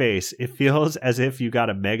fan your face. It feels as if you got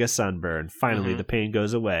a mega sunburn. Finally, the pain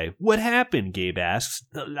goes away. What happened? Gabe asks.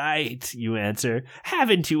 The light, you answer.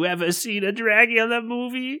 Haven't you ever seen a Dracula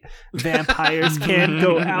movie? Vampires can't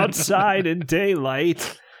go outside in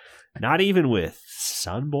daylight. Not even with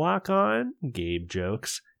sunblock on? Gabe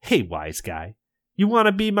jokes. Hey, wise guy. You want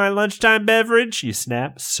to be my lunchtime beverage? You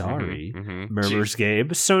snap. Sorry, murmurs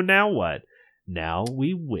Gabe. So now what? Now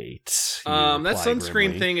we wait. That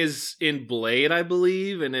sunscreen thing is in Blade, I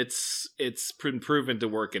believe, and it's been proven to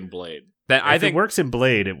work in Blade. I think it works in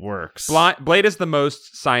Blade, it works. Blade is the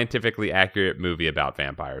most scientifically accurate movie about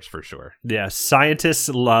vampires, for sure. Yeah, scientists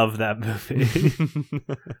love that movie.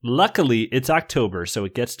 Luckily, it's October, so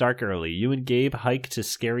it gets dark early. You and Gabe hike to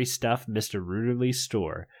Scary Stuff, Mr. Ruderly's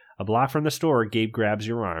store. A block from the store, Gabe grabs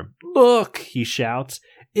your arm. Look, he shouts.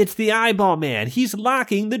 It's the Eyeball Man. He's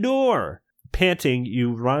locking the door. Panting,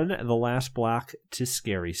 you run the last block to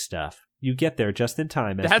Scary Stuff. You get there just in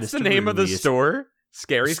time. As That's Mr. the name of the store?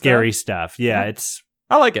 Scary Stuff. Yeah, it's...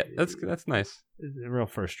 I like it. That's nice. A real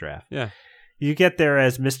first draft. Yeah. You get there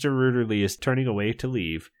as Mr. Ruderly is turning away to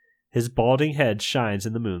leave. His balding head shines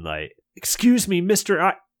in the moonlight. Excuse me,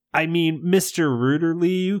 Mr.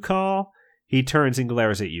 Ruderly, you call? He turns and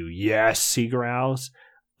glares at you. Yes, he growls.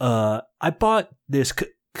 I bought this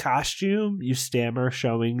costume, you stammer,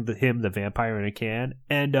 showing him the vampire in a can.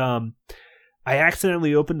 And, I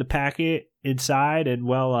accidentally opened the packet inside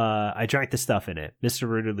and, I drank the stuff in it. Mr.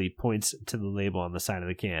 Ruderly points to the label on the side of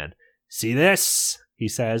the can. See this? He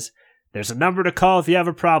says. There's a number to call if you have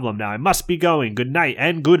a problem. Now I must be going. Good night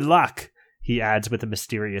and good luck, he adds with a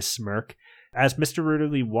mysterious smirk. As Mr.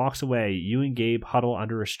 Ruderly walks away, you and Gabe huddle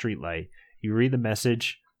under a streetlight. You read the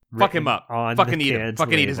message. Fuck him up. Fucking eat him.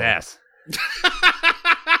 Fucking eat his ass.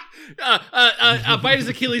 Bite his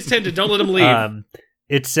Achilles tendon. Don't let him leave.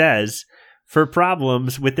 It says, for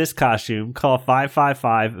problems with this costume, call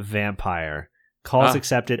 555-VAMPIRE. Calls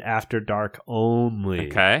accepted after dark only.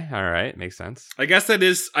 Okay, all right, makes sense. I guess that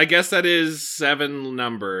is 7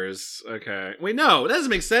 numbers. Okay. Wait, no, that doesn't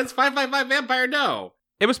make sense. 555-VAMPIRE, no.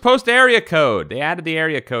 It was post area code. They added the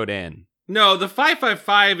area code in. No, the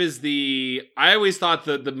 555 is the... I always thought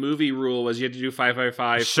the movie rule was you had to do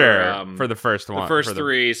 555 for the first one. The first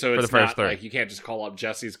 3, so it's not three. like you can't just call up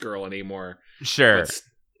Jesse's girl anymore. Sure. But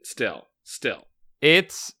still.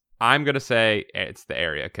 I'm going to say it's the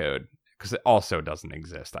area code, because it also doesn't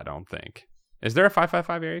exist, I don't think. Is there a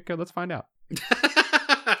 555 area code? Let's find out.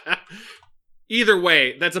 Either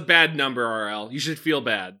way, that's a bad number, RL. You should feel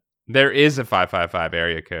bad. There is a 555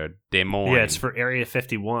 area code. Des Moines. Yeah, it's for Area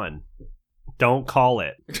 51. Don't call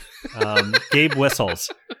it. Gabe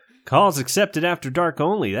whistles. Calls accepted after dark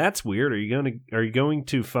only. That's weird. Are you going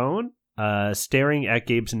to phone? Staring at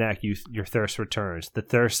Gabe's neck, your thirst returns. The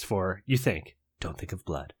thirst for, you think, don't think of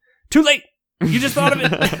blood. Too late! You just thought of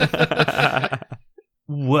it!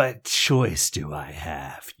 What choice do I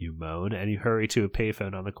have? You moan, and you hurry to a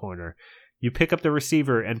payphone on the corner. You pick up the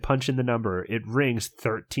receiver and punch in the number. It rings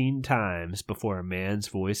 13 times before a man's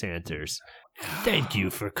voice answers. Thank you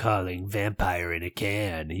for calling Vampire in a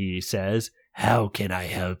Can, he says. How can I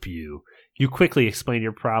help you? You quickly explain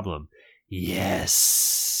your problem.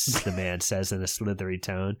 Yes, the man says in a slithery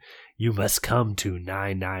tone. You must come to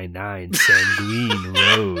 999 Sanguine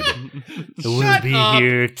Road. We'll be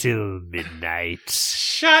here till midnight.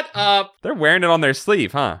 Shut up. They're wearing it on their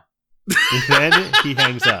sleeve, huh? And then he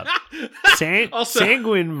hangs up.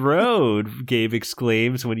 Sanguine Road, Gabe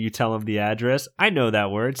exclaims when you tell him the address. I know that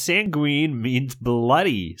word. Sanguine means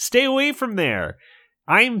bloody. Stay away from there.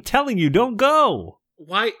 I'm telling you, don't go.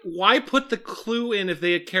 Why put the clue in if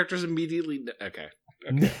they had characters immediately? Okay.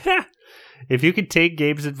 If you could take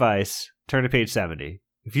Gabe's advice, turn to page 70.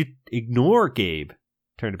 If you ignore Gabe,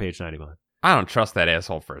 turn to page 91. I don't trust that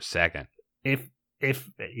asshole for a second.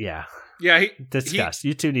 Yeah. Discuss.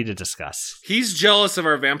 You two need to discuss. He's jealous of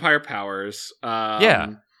our vampire powers.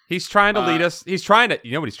 Yeah. He's trying to lead us. He's trying to,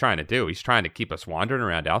 you know what he's trying to do? He's trying to keep us wandering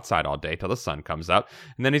around outside all day till the sun comes up.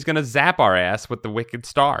 And then he's going to zap our ass with the wicked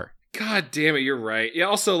star. God damn it, you're right. Yeah,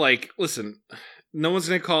 also, listen, no one's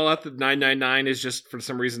going to call out that 999 is just, for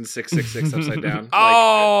some reason, 666 upside down.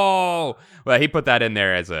 Well, he put that in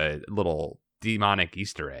there as a little demonic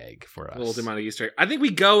Easter egg for us. A little demonic Easter egg. I think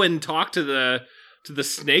we go and talk to the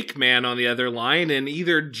snake man on the other line and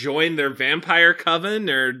either join their vampire coven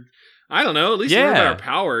or, I don't know, at least learn about our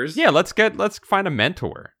powers. Yeah, let's find a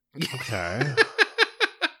mentor. Okay.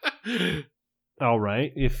 All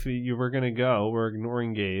right. If you were going to go, we're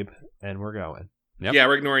ignoring Gabe and we're going. Yep. Yeah,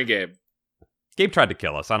 we're ignoring Gabe. Gabe tried to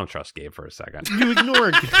kill us. I don't trust Gabe for a second. You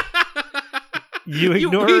ignored.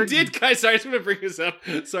 We did, guys. Sorry, I just want to bring this up.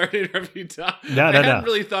 Sorry to interrupt you, Tom. No. I hadn't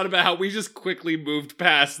really thought about how we just quickly moved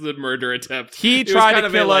past the murder attempt. He tried to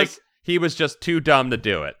kill us. He was just too dumb to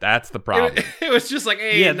do it. That's the problem. It was just like,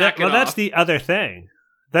 hey, that's the other thing.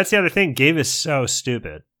 That's the other thing. Gabe is so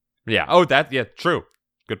stupid. Yeah. Oh, true.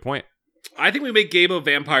 Good point. I think we make Gabe a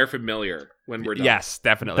vampire familiar when we're done. Yes,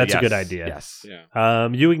 definitely. That's a good idea. Yes. Yeah.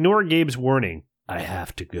 You ignore Gabe's warning. I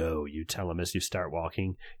have to go, you tell him as you start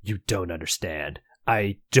walking. You don't understand.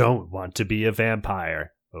 I don't want to be a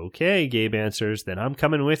vampire. Okay, Gabe answers, then I'm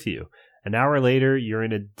coming with you. An hour later, you're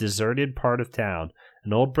in a deserted part of town.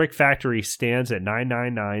 An old brick factory stands at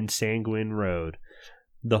 999 Sanguine Road.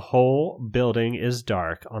 The whole building is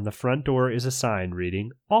dark. On the front door is a sign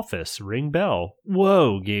reading, Office, ring bell.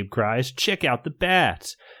 Whoa, Gabe cries, check out the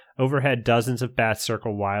bats. Overhead, dozens of bats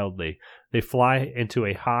circle wildly. They fly into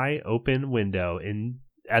a high, open window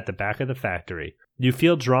at the back of the factory. You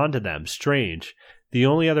feel drawn to them, strange. The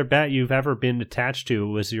only other bat you've ever been attached to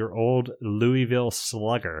was your old Louisville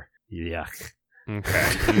slugger. Yuck. Okay.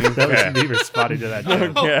 That was me responding to that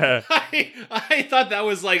joke. Okay. I thought that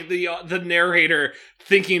was like the narrator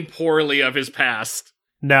thinking poorly of his past.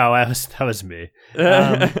 No, that was me.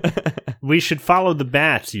 We should follow the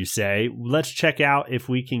bats, you say. Let's check out if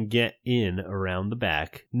we can get in around the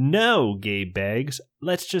back. No, Gabe begs.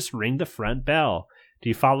 Let's just ring the front bell. Do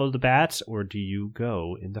you follow the bats or do you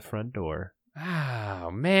go in the front door?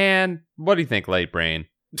 Oh, man. What do you think, Late Brain?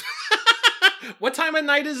 What time of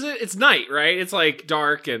night is it? It's night, right? It's like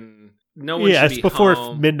dark and no one should be home. Yeah, it's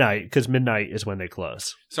before midnight because midnight is when they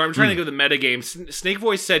close. So I'm trying to go to the metagame. Snake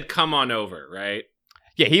Voice said, come on over, right?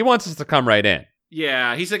 Yeah, he wants us to come right in.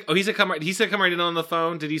 Yeah, he said come right in on the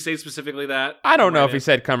phone. Did he say specifically that? I don't know if he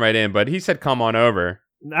said come right in, but he said come on over.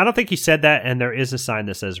 I don't think he said that, and there is a sign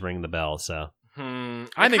that says ring the bell, so. I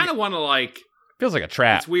kind of want to feels like a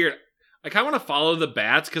trap. It's weird. I kind of want to follow the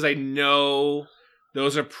bats because I know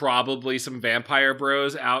those are probably some vampire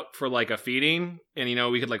bros out for a feeding,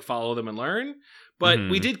 and we could follow them and learn. But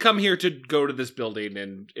we did come here to go to this building,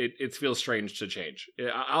 and it feels strange to change.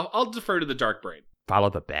 I'll defer to the dark brain.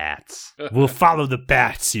 Follow the bats. We'll follow the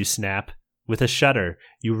bats, you snap. With a shudder,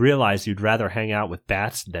 you realize you'd rather hang out with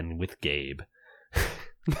bats than with Gabe.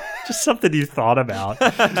 Just something you thought about.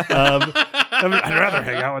 I'd rather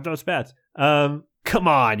hang out with those bats. Come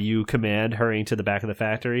on, you command, hurrying to the back of the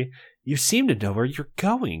factory. You seem to know where you're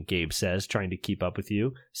going, Gabe says, trying to keep up with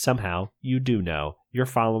you. Somehow, you do know. You're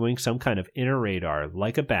following some kind of inner radar,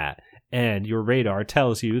 like a bat, and your radar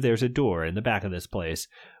tells you there's a door in the back of this place.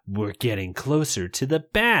 We're getting closer to the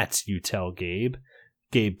bats, you tell Gabe.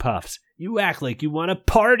 Gabe puffs. You act like you want to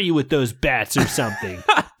party with those bats or something.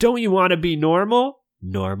 Don't you want to be normal?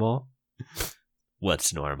 Normal?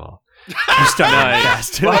 What's normal? You start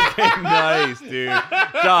nice. Fucking nice, dude.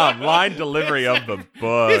 Dom, line delivery of the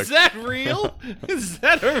book. Is that real? Is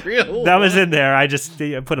that a real That was in there. I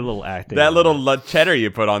put a little acting. That little cheddar you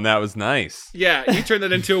put on that was nice. Yeah, you turned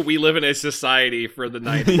that into a We Live in a Society for the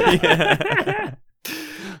 90s. Yeah.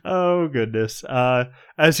 Oh, goodness.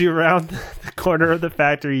 As you round the corner of the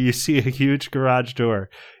factory, you see a huge garage door.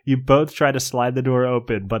 You both try to slide the door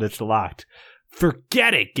open, but it's locked.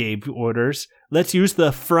 Forget it, Gabe orders. Let's use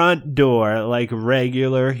the front door like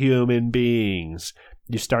regular human beings.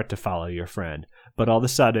 You start to follow your friend, but all of a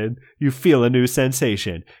sudden, you feel a new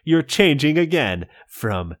sensation. You're changing again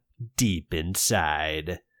from deep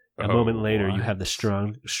inside. A moment later, you have the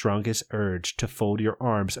strongest urge to fold your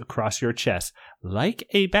arms across your chest like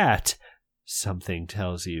a bat. Something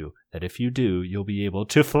tells you that if you do, you'll be able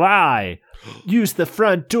to fly. Use the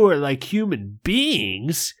front door like human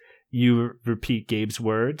beings. You repeat Gabe's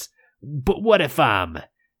words. But what if I'm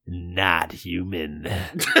not human?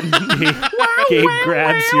 Gabe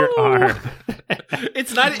grabs your arm.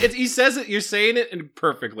 It's not. He says it. You're saying it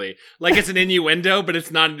perfectly, like it's an innuendo, but it's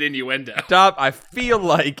not an innuendo. Stop. I feel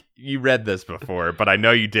like you read this before, but I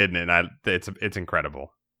know you didn't, and it's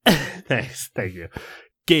incredible. Thanks. Thank you.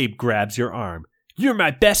 Gabe grabs your arm. You're my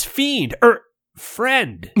best friend.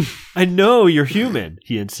 I know you're human,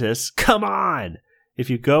 he insists. Come on. If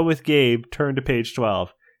you go with Gabe, turn to page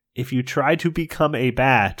 12. If you try to become a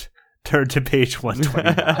bat, turn to page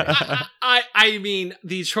 129. I mean,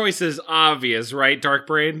 the choice is obvious, right, Dark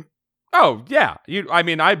Brain? Oh, yeah.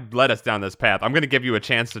 I led us down this path. I'm going to give you a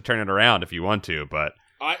chance to turn it around if you want to, but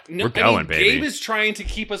we're going, baby. Gabe is trying to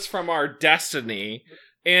keep us from our destiny,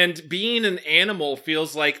 and being an animal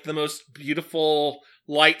feels like the most beautiful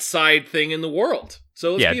light side thing in the world.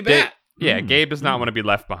 So let's be a bat. Gabe does not want to be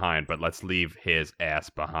left behind, but let's leave his ass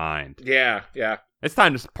behind. Yeah. It's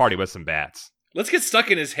time to party with some bats. Let's get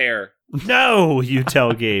stuck in his hair. No, you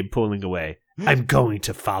tell Gabe, pulling away. I'm going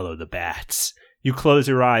to follow the bats. You close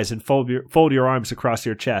your eyes and fold your arms across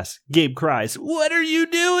your chest. Gabe cries, "What are you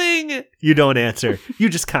doing?" You don't answer. You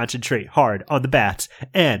just concentrate hard on the bats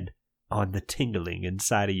and on the tingling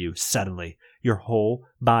inside of you. Suddenly, your whole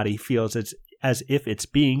body feels as if it's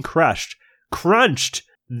being crunched.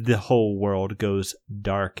 The whole world goes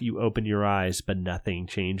dark. You open your eyes, but nothing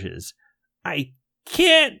changes. I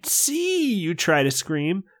can't see, you try to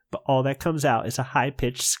scream, but all that comes out is a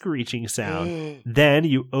high-pitched screeching sound. Then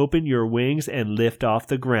you open your wings and lift off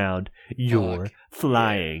the ground. You're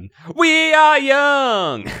flying. Yeah. We are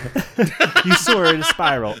young! You soar in a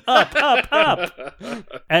spiral. Up.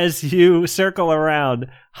 As you circle around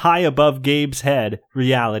high above Gabe's head,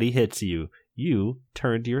 reality hits you. You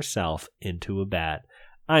turned yourself into a bat.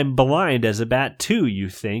 I'm blind as a bat too, you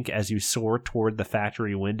think, as you soar toward the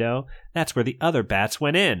factory window. That's where the other bats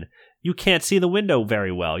went in. You can't see the window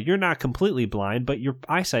very well. You're not completely blind, but your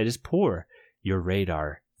eyesight is poor. Your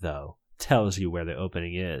radar, though, tells you where the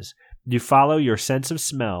opening is. You follow your sense of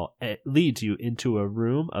smell. It leads you into a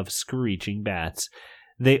room of screeching bats.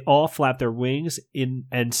 They all flap their wings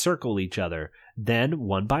and circle each other. Then,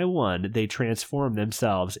 one by one, they transform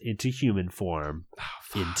themselves into human form,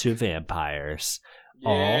 into vampires.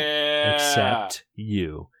 All except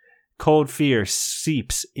you. Cold fear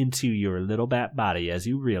seeps into your little bat body as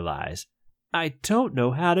you realize, I don't know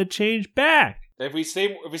how to change back. If we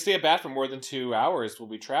stay a bat for more than 2 hours, we'll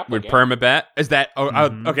be trapped. We're permabat? Is that...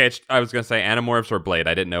 okay, I was going to say Animorphs or Blade.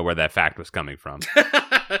 I didn't know where that fact was coming from.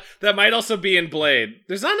 That might also be in Blade.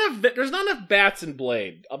 There's not enough bats in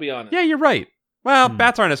Blade, I'll be honest. Yeah, you're right. Well,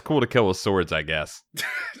 bats aren't as cool to kill with swords, I guess.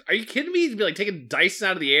 Are you kidding me? To be like taking dice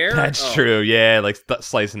out of the air? That's true, yeah. Like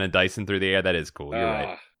slicing and dicing through the air. That is cool. You're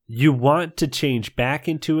right. You want to change back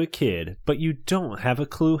into a kid, but you don't have a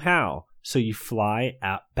clue how. So you fly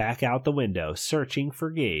back out the window, searching for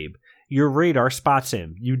Gabe. Your radar spots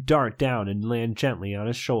him. You dart down and land gently on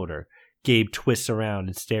his shoulder. Gabe twists around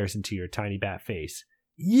and stares into your tiny bat face.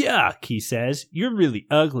 Yuck, he says. You're really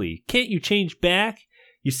ugly. Can't you change back?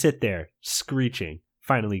 You sit there, screeching.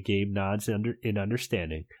 Finally, Gabe nods in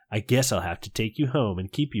understanding. I guess I'll have to take you home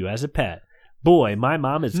and keep you as a pet. Boy, my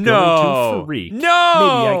mom is going to freak. No! Maybe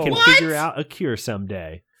I can figure out a cure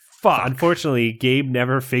someday. Fuck. Unfortunately, Gabe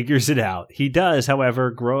never figures it out. He does,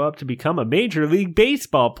 however, grow up to become a Major League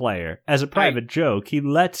Baseball player. As a private joke, he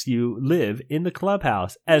lets you live in the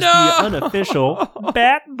clubhouse as the unofficial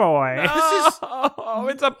Bat Boy. No!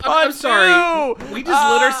 It's a pun. I'm sorry. We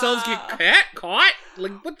just let ourselves get caught?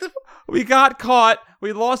 Like, what the... We got caught,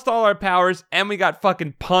 we lost all our powers, and we got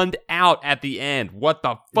fucking punned out at the end. What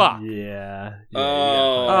the fuck? Yeah.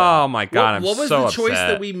 Oh my god, what was so the upset. choice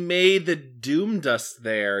that we made that doomed us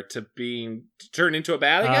there to turn into a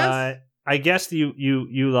bat, I guess? I guess you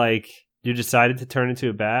decided to turn into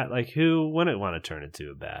a bat. Like, who wouldn't want to turn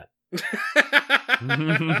into a bat? I'm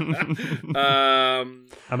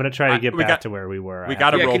gonna try to get back to where we were. We got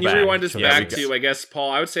to roll can you back. rewind us back to, I guess,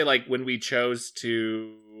 Paul? I would say like when we chose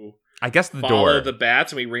to, I guess the follow door. the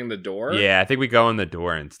bats and we ring the door. Yeah, I think we go in the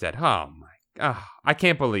door instead. Oh my god, I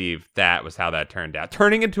can't believe that was how that turned out.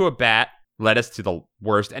 Turning into a bat led us to the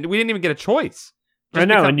worst, and we didn't even get a choice. I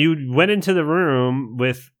know, and you went into the room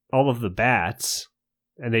with all of the bats,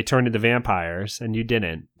 and they turned into vampires, and you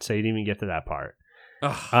didn't, so you didn't even get to that part.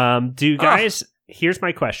 Do you guys? Here's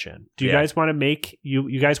my question: do you guys want to make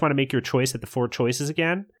you guys want to make your choice at the 4 choices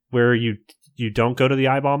again, where you don't go to the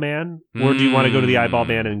Eyeball Man, or do you want to go to the Eyeball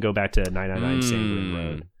Man and go back to 999 Sanguine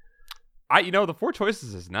Road? The 4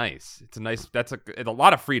 choices is nice. It's a nice. It's a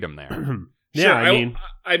lot of freedom there. Yeah, sure,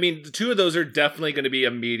 I mean, the 2 of those are definitely going to be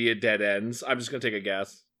immediate dead ends. I'm just going to take a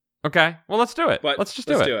guess. Okay, well, let's do it. But let's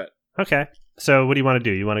do it. Okay. So what do you want to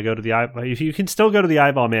do? You want to go to the Eyeball? If you can still go to the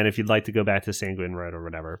Eyeball Man if you'd like to go back to Sanguine Road or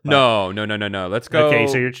whatever. But... No. Let's go. Okay,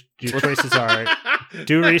 so your choices are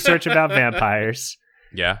do research about vampires.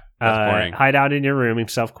 Yeah, that's boring. Hide out in your room and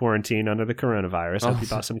self-quarantine under the coronavirus. Hope you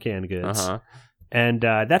bought some canned goods. Uh-huh. And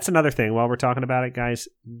that's another thing. While we're talking about it, guys,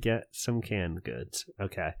 get some canned goods.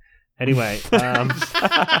 Okay. Anyway,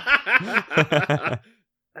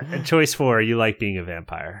 choice 4, you like being a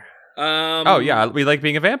vampire. We like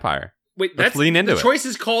being a vampire. Wait, let's lean into the choice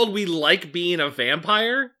is called "We Like Being a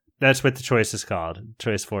Vampire." That's what the choice is called.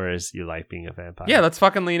 Choice 4 is "You Like Being a Vampire." Yeah, let's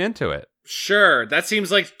fucking lean into it. Sure, that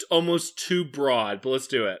seems like almost too broad, but let's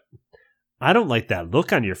do it. I don't like that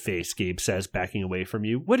look on your face, Gabe says, backing away from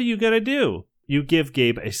you. What are you gonna do? You give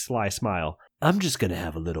Gabe a sly smile. I'm just gonna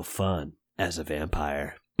have a little fun as a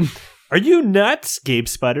vampire. Are you nuts? Gabe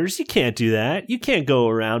sputters. You can't do that. You can't go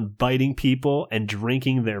around biting people and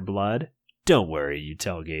drinking their blood. Don't worry, you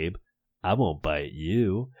tell Gabe. I won't bite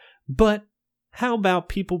you. But how about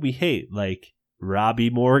people we hate, like Robbie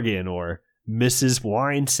Morgan or Mrs.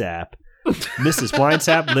 Winesap? Mrs.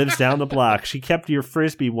 Winesap lives down the block. She kept your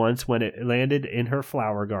Frisbee once when it landed in her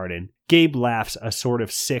flower garden. Gabe laughs a sort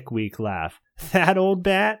of sick, weak laugh. That old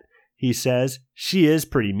bat? He says. She is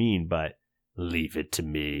pretty mean, but... Leave it to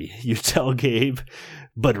me, you tell Gabe.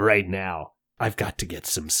 But right now, I've got to get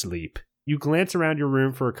some sleep. You glance around your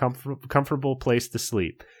room for a comfortable place to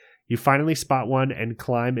sleep. You finally spot one and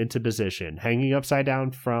climb into position, hanging upside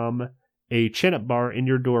down from a chin-up bar in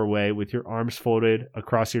your doorway with your arms folded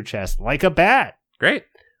across your chest like a bat. Great.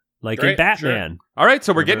 Like in Batman. Sure. All right,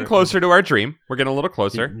 so we're getting closer to our dream. We're getting a little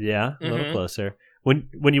closer. Yeah, a little closer.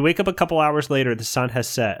 When you wake up a couple hours later, the sun has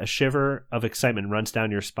set. A shiver of excitement runs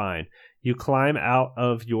down your spine. You climb out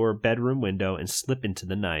of your bedroom window and slip into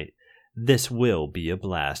the night. This will be a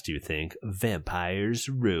blast, you think. Vampires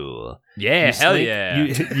rule. Yeah, hell yeah.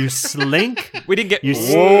 You slink. We didn't get...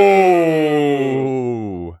 Whoa!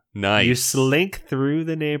 Nice. You slink through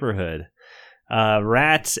the neighborhood.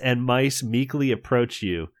 Rats and mice meekly approach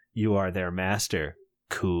you. You are their master.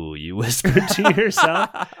 Cool, you whisper to yourself.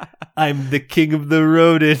 I'm the king of the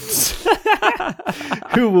rodents.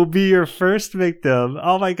 Who will be your first victim?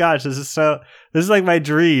 Oh my gosh, this is like my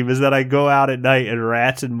dream, is that I go out at night and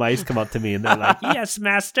rats and mice come up to me and they're like, yes,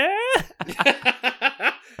 master.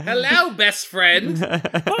 Hello, best friend.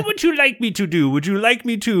 What would you like me to do? Would you like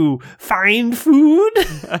me to find food?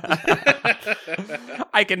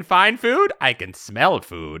 I can find food. I can smell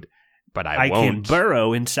food. But I won't. I can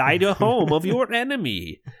burrow inside a home of your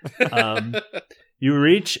enemy. You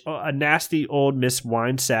reach a nasty old Mrs.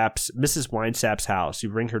 Winesap's house.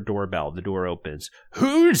 You ring her doorbell. The door opens.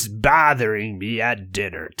 Who's bothering me at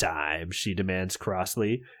dinner time? She demands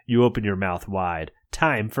crossly. You open your mouth wide.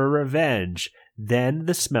 Time for revenge. Then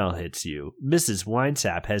the smell hits you. Mrs.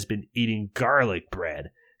 Winesap has been eating garlic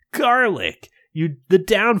bread. Garlic! The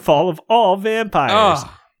downfall of all vampires.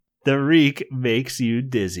 Oh. The reek makes you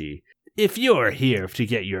dizzy. If you're here to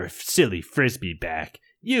get your silly Frisbee back,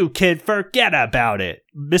 you can forget about it.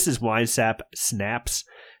 Mrs. Winesap snaps.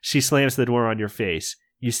 She slams the door on your face.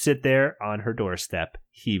 You sit there on her doorstep,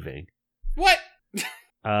 heaving. What?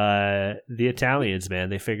 The Italians, man,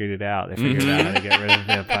 they figured it out. They figured out how to get rid of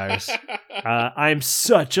vampires. I'm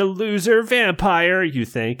such a loser vampire, you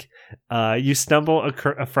think. You stumble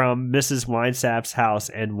from Mrs. Winesap's house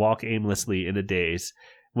and walk aimlessly in a daze.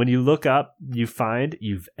 When you look up, you find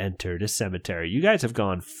you've entered a cemetery. You guys have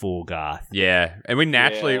gone full goth. Yeah, and we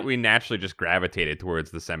naturally just gravitated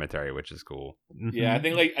towards the cemetery, which is cool. Yeah, I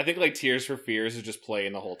think Tears for Fears is just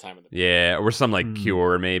playing the whole time in the Yeah, or some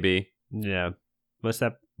Cure maybe. Yeah. What's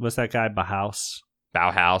that guy Bauhaus?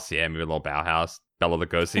 Bauhaus, yeah, maybe a little Bauhaus. Bela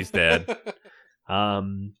Lugosi's dead.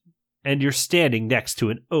 And you're standing next to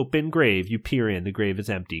an open grave. You peer in, the grave is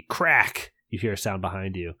empty. Crack! You hear a sound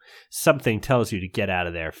behind you. Something tells you to get out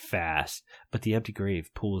of there fast, but the empty grave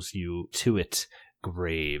pulls you to it.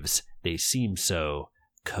 Graves, they seem so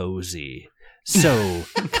cozy, so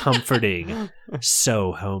comforting,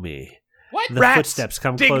 so homey. What? The Rats, footsteps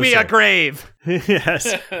come dig closer. me a grave.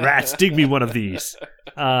 Yes, rats, dig me one of these.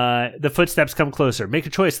 The footsteps come closer. Make a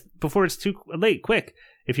choice before it's too late. Quick.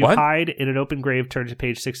 If you What? hide in an open grave, turn to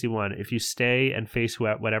page 61. If you stay and face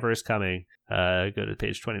whatever is coming, go to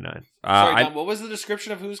page 29. Sorry, Tom, what was the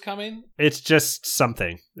description of who's coming? It's just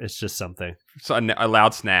something. It's just something. So a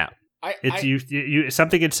loud snap. You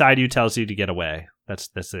something inside you tells you to get away. That's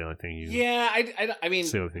the only thing you. Yeah, I mean,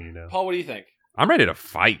 that's the only thing you know. Paul, what do you think? I'm ready to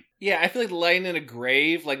fight. Yeah, I feel like lying in a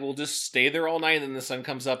grave, like we'll just stay there all night, and then the sun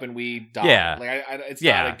comes up and we die. Yeah. Like it's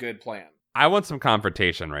not a good plan. I want some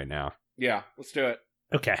confrontation right now. Yeah, let's do it.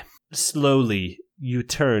 Okay. Slowly, you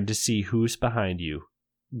turn to see who's behind you.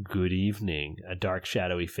 Good evening, a dark,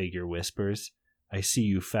 shadowy figure whispers. I see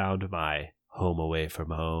you found my home away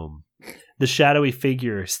from home. The shadowy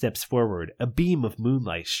figure steps forward. A beam of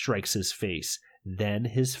moonlight strikes his face, then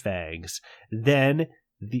his fangs, then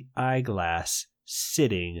the eyeglass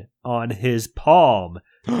sitting on his palm.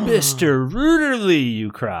 Mr. Ruderly,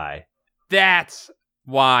 you cry. That's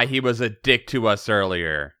why he was a dick to us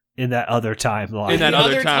earlier. In that other timeline. In that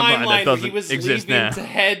other timeline that doesn't he was exist leaving now. to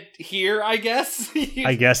head here, I guess.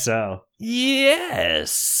 I guess so.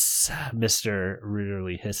 Yes, Mr.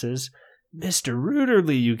 Ruderly hisses. Mr.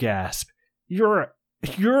 Ruderly, you gasp. You're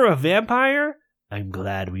a vampire? I'm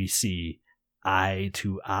glad we see eye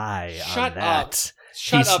to eye Shut on that. up.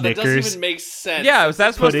 Shut up. That doesn't even make sense. Yeah, was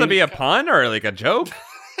that supposed to Putting- be a pun or like a joke?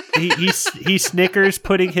 He snickers,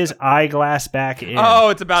 putting his eyeglass back in. Oh,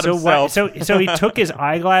 it's about so himself. So he took his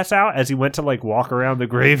eyeglass out as he went to like walk around the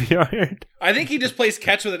graveyard. I think he just plays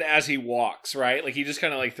catch with it as he walks, right? Like he just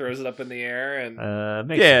kind of like throws it up in the air and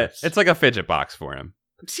Makes Yeah, sense. it's like a fidget box for him.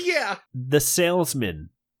 yeah. The salesman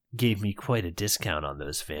gave me quite a discount on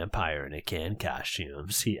those vampire in a can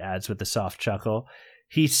costumes, he adds with a soft chuckle.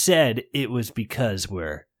 He said it was because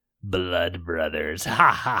we're blood brothers.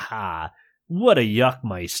 Ha ha ha. What a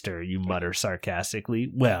yuckmeister, you mutter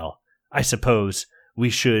sarcastically. Well, I suppose we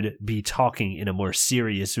should be talking in a more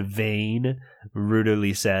serious vein,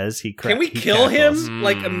 Ruderly says. Can we he kill cackles. him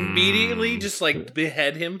like immediately? Just like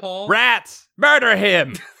behead him, Paul? Rats! Murder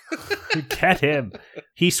him! Get him.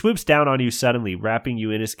 He swoops down on you suddenly, wrapping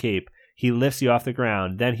you in his cape. He lifts you off the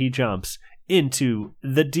ground. Then he jumps into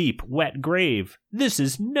the deep, wet grave. This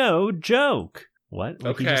is no joke. What?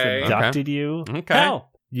 Like he just Okay. abducted you? Okay. Help!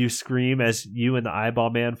 You scream as you and the eyeball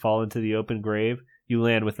man fall into the open grave. You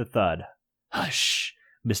land with a thud. Hush,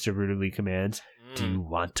 Mr. Ruderly commands. Do you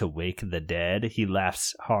want to wake the dead? He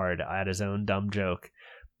laughs hard at his own dumb joke.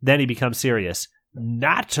 Then he becomes serious.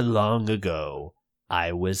 Not long ago,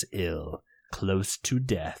 I was ill, close to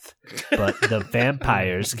death, but the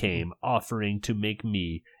vampires came offering to make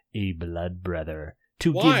me a blood brother,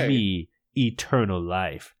 to Why? give me eternal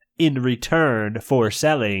life, in return for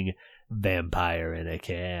selling vampire in a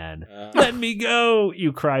can. Let me go,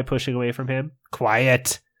 you cry, pushing away from him.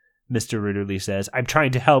 Quiet, Mr. Ruderly says. I'm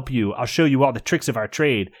trying to help you. I'll show you all the tricks of our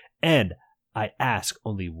trade, and I ask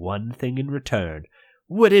only one thing in return.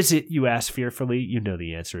 What is it, you ask fearfully? You know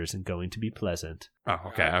the answer isn't going to be pleasant. Oh,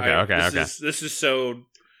 okay. This is so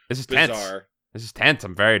This is tense. bizarre. This is tense.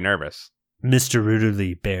 I'm very nervous. Mr.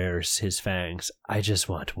 Ruderly bares his fangs. I just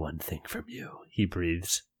want one thing from you, he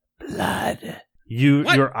breathes. Blood.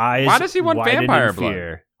 What? Your eyes Why does he want widen vampire in blood?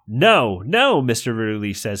 fear. No, Mr.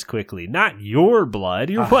 Ruderly says quickly. Not your blood.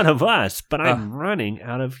 You're one of us, but I'm running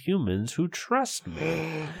out of humans who trust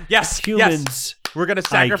me. Yes, Humans yes. We're gonna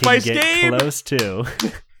I can sacrifice get Gabe. close to.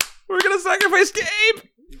 We're gonna sacrifice Gabe.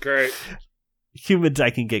 Great. Humans I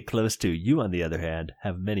can get close to. You, on the other hand,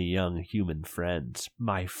 have many young human friends.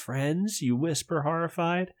 My friends? You whisper,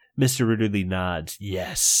 horrified. Mr. Ruderly nods.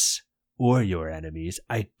 Yes. Or your enemies.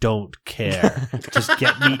 I don't care. Just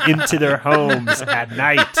get me into their homes at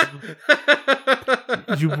night.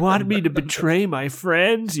 You want me to betray my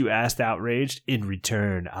friends? You asked, outraged. In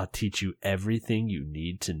return, I'll teach you everything you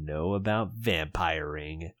need to know about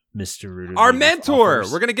vampiring. Mr. Ruderly Our mentor.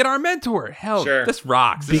 offers. We're gonna get our mentor. Hell, Sure. this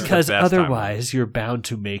rocks. This is the Because best time. otherwise, you're bound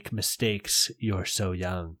to make mistakes. You're so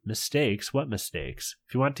young. Mistakes? What mistakes?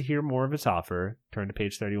 If you want to hear more of his offer, turn to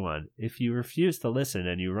page 31. If you refuse to listen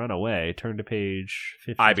and you run away, turn to page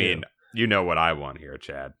 52. I mean, you know what I want here,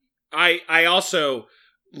 Chad. I also,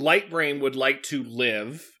 Lightbrain would like to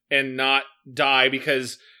live and not die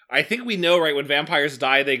because I think we know, right, when vampires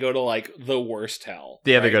die, they go to, like, the worst hell.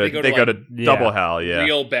 Yeah, right? they go to Yeah. double hell. Yeah.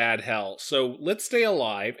 real bad hell. So let's stay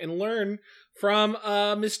alive and learn from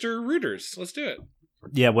Mr. Rooters. Let's do it.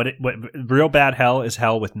 Yeah, what real bad hell is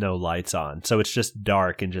hell with no lights on. So it's just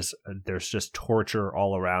dark and just there's just torture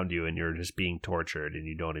all around you and you're just being tortured and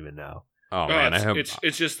you don't even know. Oh man, I hope.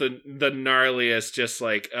 it's just the gnarliest. Just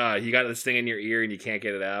like you got this thing in your ear and you can't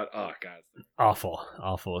get it out. Oh god.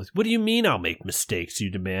 Awful. What do you mean I'll make mistakes,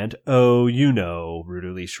 you demand? Oh, you know,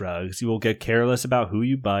 Ruderly shrugs. You will get careless about who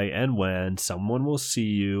you bite and when. Someone will see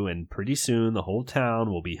you, and pretty soon the whole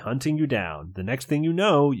town will be hunting you down. The next thing you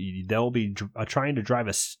know, they'll be trying to drive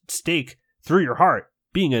a stake through your heart.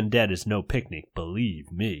 Being undead is no picnic,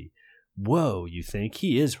 believe me. Whoa, you think?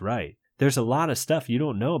 He is right. There's a lot of stuff you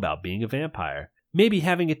don't know about being a vampire. Maybe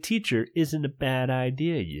having a teacher isn't a bad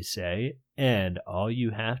idea, you say. And all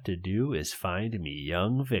you have to do is find me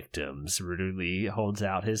young victims. Ruderly holds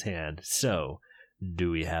out his hand. So,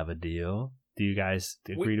 do we have a deal? Do you guys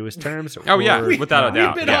agree to his terms? Oh, yeah, without a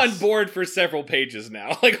doubt. We've been on board for several pages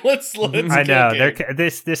now. Like, let's I know.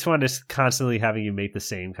 This one is constantly having you make the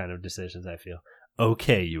same kind of decisions, I feel.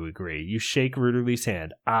 Okay, you agree. You shake Ruderly's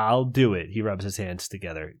hand. I'll do it. He rubs his hands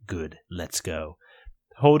together. Good. Let's go.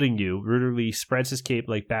 Holding you, Ruderly spreads his cape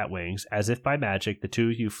like bat wings. As if by magic, the two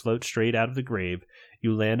of you float straight out of the grave.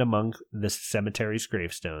 You land among the cemetery's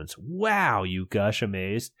gravestones. Wow, you gush,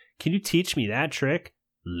 amazed. Can you teach me that trick?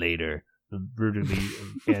 Later, Ruderly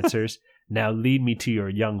answers. Now lead me to your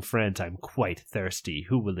young friends. I'm quite thirsty.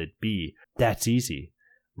 Who will it be? That's easy.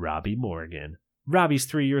 Robbie Morgan. Robbie's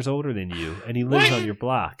 3 years older than you, and he lives on your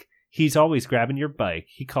block. He's always grabbing your bike.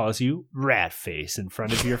 He calls you rat face in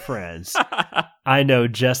front of your friends. I know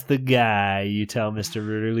just the guy, you tell Mr.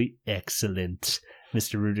 Ruderly. Excellent.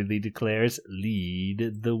 Mr. Ruderly declares,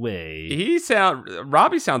 lead the way.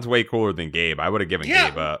 Robbie sounds way cooler than Gabe. I would have given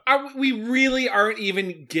Gabe up. We really aren't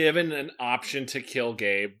even given an option to kill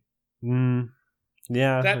Gabe.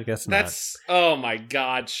 Yeah, I guess not. That's oh my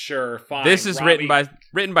god, sure, fine. This is Robbie.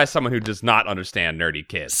 written by someone who does not understand nerdy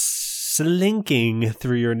kids. Slinking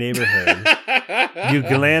through your neighborhood. You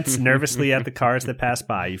glance nervously at the cars that pass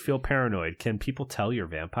by. You feel paranoid. Can people tell you're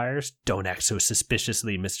vampires? Don't act so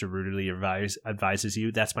suspiciously, Mr. Ruderly advises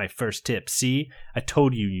you. That's my first tip. See? I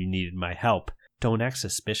told you needed my help. Don't act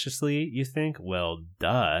suspiciously, you think? Well,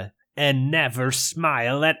 duh. And never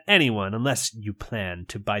smile at anyone unless you plan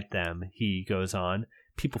to bite them, he goes on.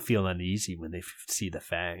 People feel uneasy when they see the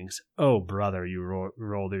fangs. Oh, brother, you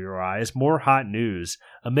roll your eyes. More hot news.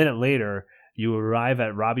 A minute later, you arrive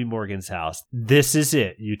at Robbie Morgan's house. This is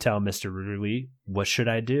it, you tell Mr. Ruderly. What should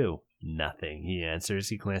I do? Nothing, he answers.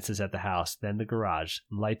 He glances at the house, then the garage.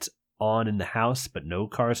 Lights on in the house, but no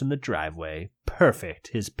cars in the driveway. Perfect.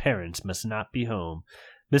 His parents must not be home.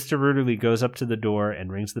 Mr. Ruderly goes up to the door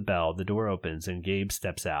and rings the bell. The door opens, and Gabe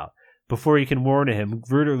steps out. Before he can warn him,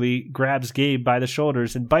 Ruderly grabs Gabe by the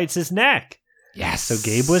shoulders and bites his neck. Yes. So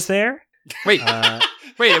Gabe was there? Wait,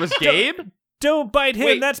 it was Gabe? Don't bite him.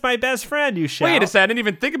 Wait. That's my best friend, you shout. Wait a second, I didn't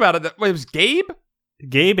even think about it. Wait, it was Gabe?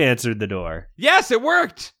 Gabe answered the door. Yes, it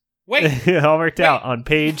worked. Wait, It all worked out on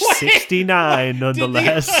page 69,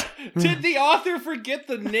 nonetheless. Did the author forget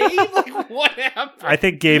the name? Like, what happened? I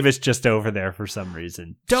think Gabe is just over there for some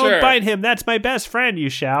reason. Don't bite him. That's my best friend, you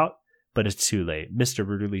shout. But it's too late. Mr.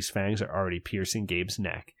 Ruderly's fangs are already piercing Gabe's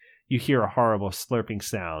neck. You hear a horrible slurping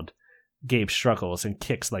sound. Gabe struggles and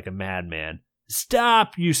kicks like a madman.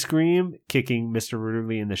 Stop, you scream, kicking Mr.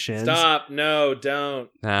 Ruderly in the shins. Stop. No, don't.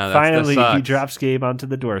 Finally, he drops Gabe onto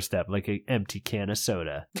the doorstep like an empty can of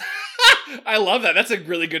soda. I love that. That's a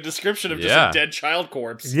really good description of just a dead child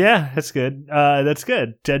corpse. Yeah, that's good. That's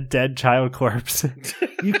good. Dead child corpse.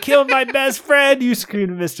 You killed my best friend, you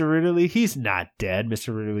screamed at Mr. Ruderly. He's not dead,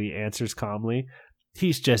 Mr. Ruderly answers calmly.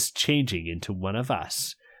 He's just changing into one of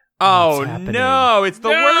us. Oh, no. It's the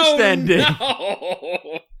worst ending.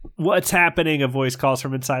 No. What's happening? A voice calls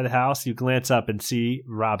from inside the house. You glance up and see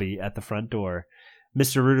Robbie at the front door.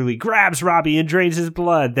 Mr. Ruderly grabs Robbie and drains his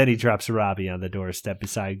blood. Then he drops Robbie on the doorstep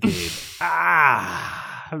beside Gabe.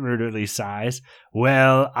 Ruderly sighs.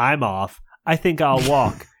 Well, I'm off. I think I'll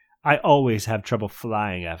walk. I always have trouble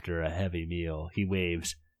flying after a heavy meal. He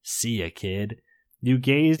waves. See ya, kid. You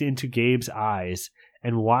gaze into Gabe's eyes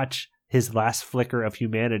and watch his last flicker of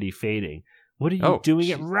humanity fading. What are you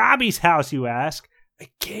doing at Robbie's house, you ask? I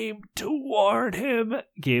came to warn him,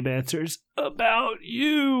 Gabe answers, about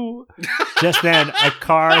you. Just then, a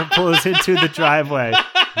car pulls into the driveway.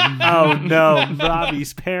 Oh no,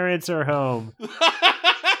 Robbie's parents are home.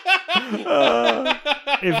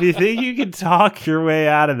 If you think you can talk your way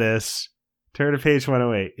out of this, turn to page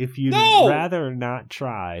 108. If you'd rather not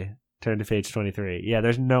try, turn to page 23. Yeah,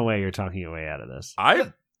 there's no way you're talking your way out of this.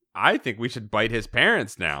 I think we should bite his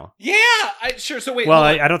parents now. Yeah, sure. So wait. Well,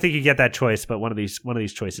 I don't think you get that choice, but one of these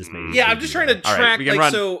choices maybe. Yeah, I'm just trying to track. Right, we can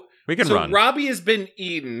run. We can run. Robbie has been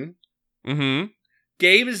eaten. Mm-hmm.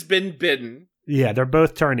 Gabe has been bitten. Yeah, they're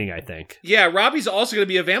both turning, I think. Yeah, Robbie's also going to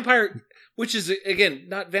be a vampire. Which is, again,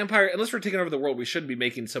 not vampire. Unless we're taking over the world, we shouldn't be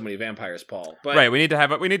making so many vampires, Paul. But Right, we need to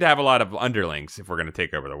have a lot of underlings if we're going to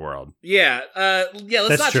take over the world. yeah, let's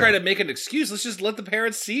That's not true. try to make an excuse. Let's just let the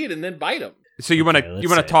parents see it and then bite them. So you want let's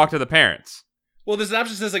to say. talk to the parents? Well, there's an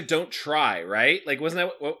option that says like "don't try," right? Like, wasn't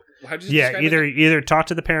that what? How did you Yeah, describe it? either talk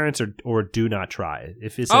to the parents or do not try.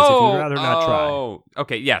 If it says if you'd rather not try. Oh,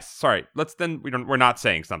 okay. Yes. Sorry. We're not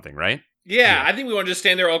saying something, right? Yeah, I think we want to just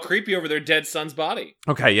stand there all creepy over their dead son's body.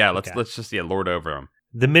 Okay. Yeah. Okay. Let's just lord over them.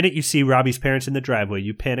 The minute you see Robbie's parents in the driveway,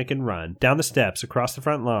 you panic and run down the steps, across the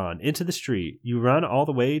front lawn, into the street. You run all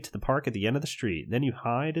the way to the park at the end of the street. Then you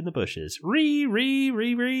hide in the bushes.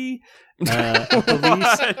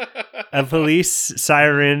 A police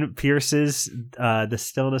siren pierces the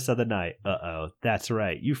stillness of the night. Uh-oh, that's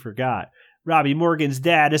right. You forgot. Robbie Morgan's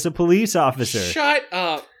dad is a police officer. Shut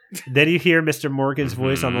up. Then you hear Mr. Morgan's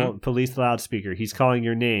voice on the police loudspeaker. He's calling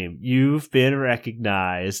your name. You've been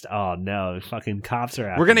recognized. Oh, no. Fucking cops are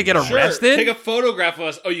after We're gonna get you. a Arrested? Take a photograph of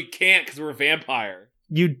us. Oh, you can't because we're a vampire.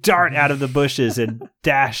 You dart out of the bushes and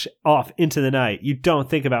dash off into the night. You don't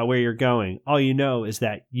think about where you're going. All you know is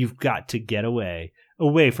that you've got to get away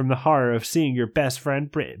from the horror of seeing your best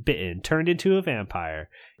friend bitten, turned into a vampire.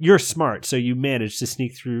 You're smart, so you manage to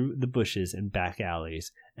sneak through the bushes and back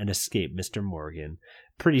alleys and escape Mr. Morgan.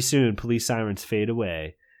 Pretty soon, police sirens fade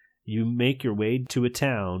away. You make your way to a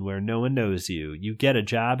town where no one knows you. You get a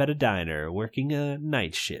job at a diner, working a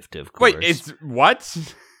night shift, of course. Wait, it's what?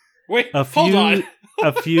 Wait, A hold on.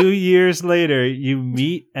 A few years later, you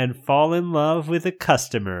meet and fall in love with a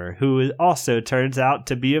customer who also turns out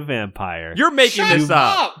to be a vampire. You're making Shut this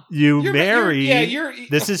up. You You're- marry. you're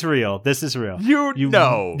This is real. This is real. You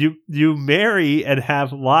know. You marry and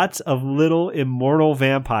have lots of little immortal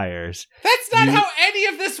vampires, That's not you- how any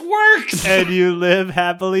of this works. and you live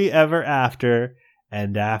happily ever after,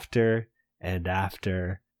 and after, and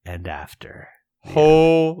after, and after.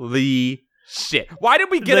 Holy shit! Why did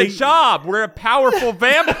we get a Like- job? We're a powerful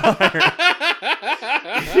vampire.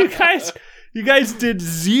 You guys did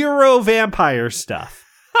zero vampire stuff.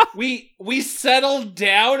 we settled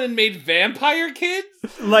down and made vampire kids.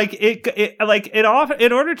 In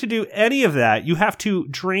order to do any of that, you have to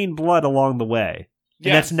drain blood along the way,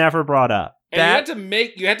 and that's never brought up. And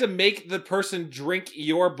you had to make the person drink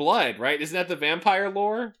your blood, right? Isn't that the vampire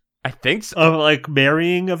lore? I think so. Of like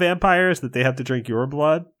marrying a vampire is that they have to drink your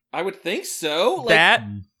blood. I would think so. Like, That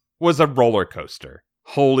was a roller coaster.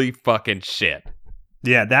 Holy fucking shit!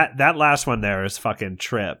 Yeah, that last one there is fucking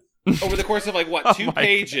trip. over the course of like what, Oh 2 my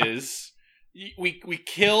pages, we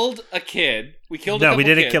killed a kid. We killed. No, a we couple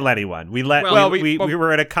didn't kids. kill anyone. We let. Well, we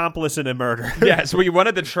were an accomplice in a murder. Yes, we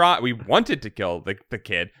wanted to kill the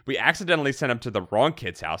kid. We accidentally sent him to the wrong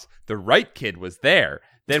kid's house. The right kid was there.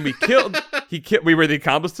 Then we killed. We were the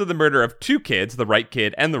accomplice to the murder of 2 kids, the right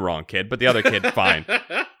kid and the wrong kid, but the other kid fine.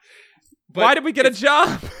 But Why did we get a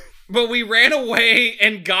job? But we ran away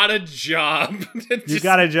and got a job. You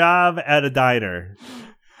got a job at a diner,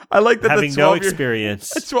 I like that having the no 12-year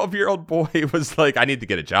experience. a 12-year-old boy was like, I need to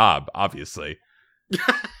get a job, obviously.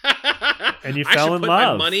 And you I fell should in put my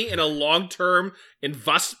love. money in a long-term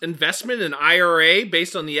investment, an IRA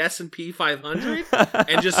based on the S&P 500,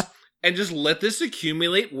 and just let this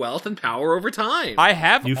accumulate wealth and power over time. I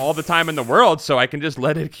have You all the time in the world, so I can just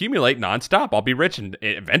let it accumulate nonstop. I'll be rich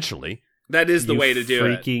eventually. That is the You way to do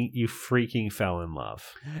it. You freaking fell in love.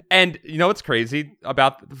 And you know what's crazy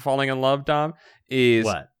about falling in love, Dom? Is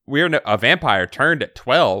What? a vampire turned at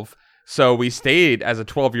 12, so we stayed as a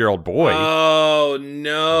 12-year-old boy. Oh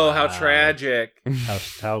no! Wow. How tragic.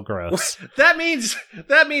 How gross. That means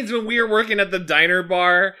when we were working at the diner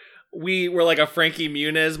bar, we were like a Frankie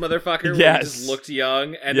Muniz motherfucker. Where Yes. we just looked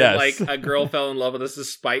young, and Yes. then like a girl fell in love with us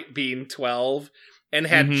despite being 12, and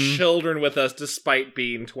had Mhm. children with us despite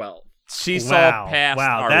being 12. She saw past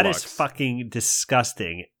Wow, our that looks. is fucking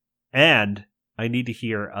disgusting. And I need to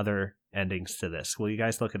hear other endings to this. Will you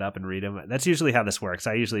guys look it up and read them? That's usually how this works.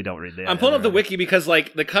 I usually don't read the I'm pulling up the other- wiki because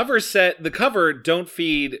like the cover "Don't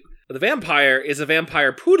Feed the Vampire" is a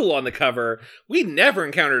vampire poodle on the cover. We never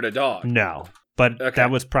encountered a dog. No, but Okay.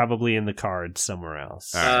 that was probably in the cards somewhere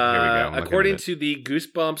else. All right, here we go. I'm looking According at it. to the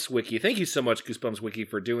Goosebumps wiki, thank you so much, Goosebumps wiki,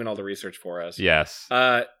 for doing all the research for us. Yes.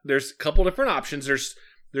 There's a couple different options. There's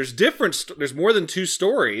more than 2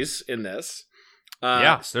 stories in this.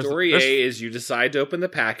 Story there's- A is you decide to open the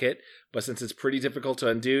packet, but since it's pretty difficult to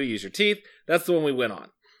undo, use your teeth. That's the one we went on.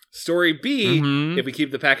 Story B, Mhm. if we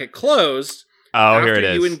keep the packet closed, Oh, after here it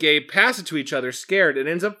is. you and Gabe pass it to each other scared, it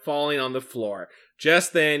ends up falling on the floor.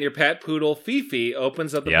 Just then, your pet poodle, Fifi,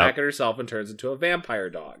 opens up the packet herself and turns into a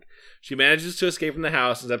vampire dog. She manages to escape from the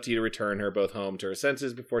house, and it's up to you to return her both home to her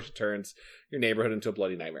senses before she turns your neighborhood into a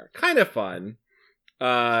bloody nightmare. Kind of fun.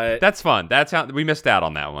 That's fun. That's how we missed out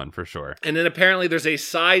on that one for sure. And then apparently there's a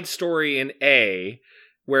side story in A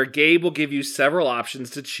where Gabe will give you several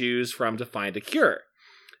options to choose from to find a cure.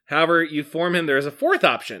 However, you inform him there is a fourth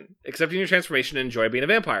option, accepting your transformation and enjoy being a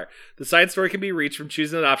vampire. The side story can be reached from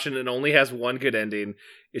choosing that option and only has one good ending.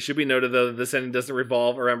 It should be noted, though, that this ending doesn't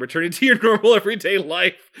revolve around returning to your normal everyday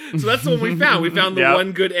life. So that's the one we found. We found the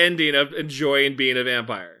one good ending of enjoying being a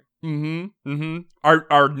vampire.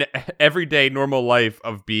 Our everyday normal life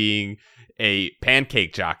of being a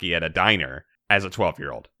pancake jockey at a diner as a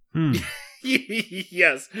 12-year-old.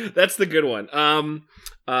 Yes, that's the good one.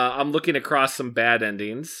 I'm looking across some bad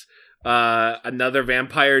endings. Another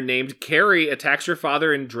vampire named Carrie attacks your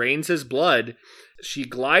father and drains his blood. She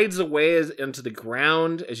glides away into the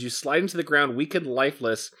ground. As you slide into the ground, weak and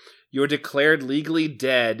lifeless, you're declared legally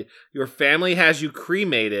dead. Your family has you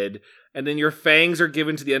cremated, and then your fangs are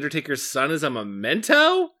given to the Undertaker's son as a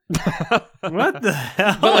memento? What the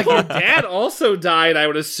hell? But, like, your dad also died, I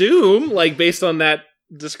would assume, like, based on that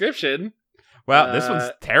description. Well, this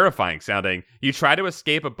one's terrifying sounding. You try to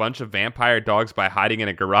escape a bunch of vampire dogs by hiding in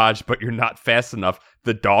a garage, but you're not fast enough.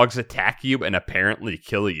 The dogs attack you and apparently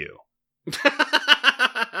kill you.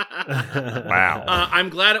 Wow. I'm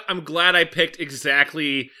glad I picked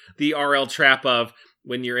exactly the RL trap of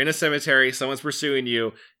when you're in a cemetery, someone's pursuing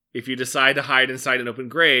you. If you decide to hide inside an open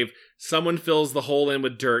grave, someone fills the hole in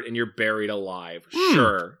with dirt and you're buried alive.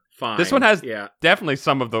 Sure, fine. This one has definitely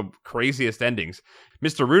some of the craziest endings.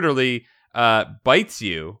 Mr. Ruderly bites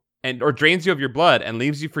you or drains you of your blood and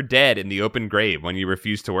leaves you for dead in the open grave when you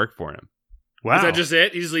refuse to work for him. Wow. Is that just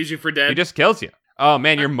it? He just leaves you for dead? He just kills you. Oh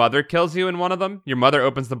man, your mother kills you in one of them? Your mother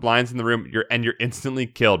opens the blinds in the room and you're instantly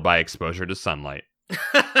killed by exposure to sunlight.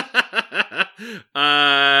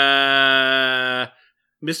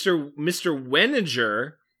 Mr.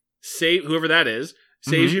 Weninger, whoever that is,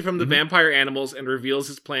 saves you from the vampire animals and reveals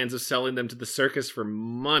his plans of selling them to the circus for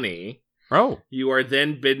money. Oh. You are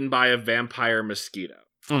then bitten by a vampire mosquito.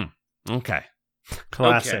 Okay.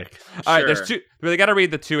 Classic. Okay. All right, there's two. They got to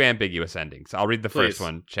read the two ambiguous endings. I'll read the first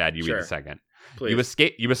one. Chad, you read the second. Please.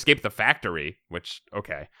 You escape the factory, which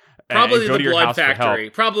okay. Probably the blood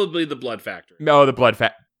factory. Probably the blood factory. No, the blood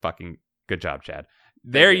fucking good job, Chad.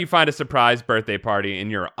 There you find a surprise birthday party in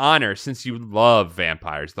your honor since you love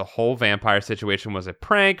vampires. The whole vampire situation was a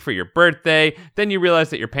prank for your birthday. Then you realize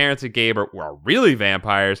that your parents and Gabe are really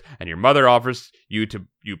vampires, and your mother offers you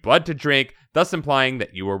blood to drink, thus implying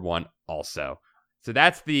that you are one also. So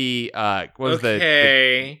that's the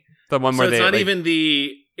the one where it's not even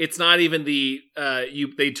the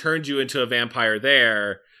they turned you into a vampire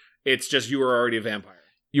there. It's just you were already a vampire.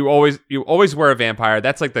 You always were a vampire.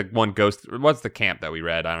 That's like the one ghost. What's the camp that we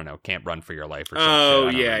read? I don't know. Camp Run for Your Life or something. Oh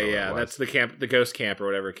yeah. That's the camp, the ghost camp or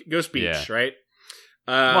whatever. Ghost Beach, right?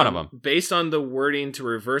 One of them. Based on the wording to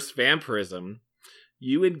reverse vampirism,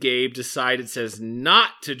 you and Gabe decide it says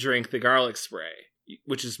not to drink the garlic spray,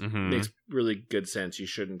 which makes really good sense. You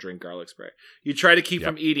shouldn't drink garlic spray. You try to keep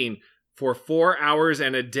from eating for 4 hours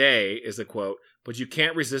and a day is the quote, but you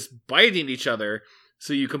can't resist biting each other.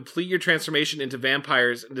 So you complete your transformation into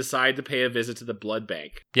vampires and decide to pay a visit to the blood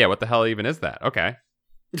bank. Yeah, what the hell even is that? Okay.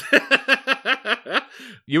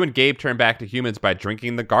 You and Gabe turn back to humans by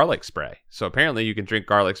drinking the garlic spray. So apparently you can drink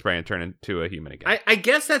garlic spray and turn into a human again. I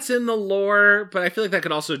guess that's in the lore, but I feel like that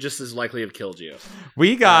could also just as likely have killed you.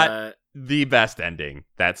 We got the best ending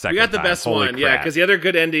that second time. We got the best one, yeah, because the other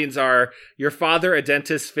good endings are your father, a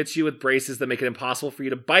dentist, fits you with braces that make it impossible for you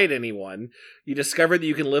to bite anyone. You discover that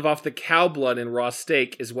you can live off the cow blood and raw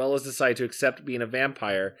steak, as well as decide to accept being a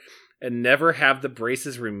vampire and never have the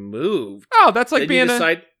braces removed. Oh, that's like then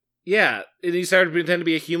being yeah, and you start to pretend to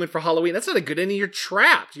be a human for Halloween. That's not a good ending. You're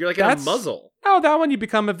trapped. You're like in a muzzle. Oh, that one you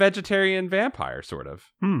become a vegetarian vampire, sort of.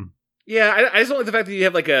 Yeah, I just don't like the fact that you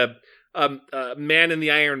have like a man in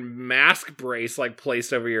the iron mask brace like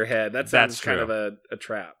placed over your head. That's kind of a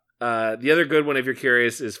trap. The other good one, if you're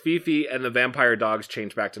curious, is Fifi and the vampire dogs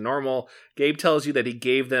change back to normal. Gabe tells you that he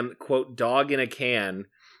gave them, quote, dog in a can,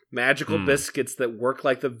 magical biscuits that work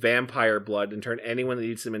like the vampire blood and turn anyone that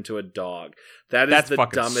eats them into a dog. That's the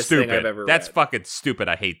dumbest thing I've ever read. That's fucking stupid.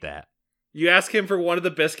 I hate that. You ask him for one of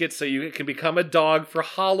the biscuits so you can become a dog for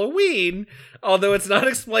Halloween, although it's not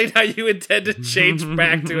explained how you intend to change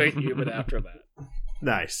back to a human after that.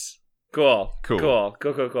 Nice. Cool. We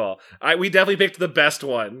definitely picked the best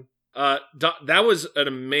one. That was an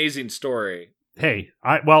amazing story. Hey,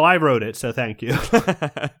 I wrote it, so thank you.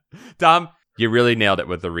 Dom, You really nailed it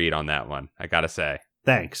with the read on that one, I gotta say.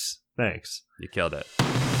 Thanks. You killed it.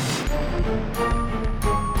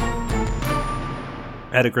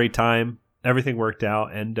 I had a great time. Everything worked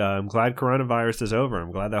out, and I'm glad coronavirus is over.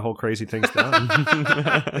 I'm glad that whole crazy thing's done.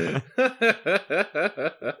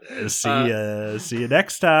 See you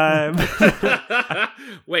next time.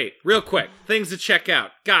 Wait, real quick. Things to check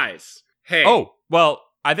out. Guys, hey. Oh, well,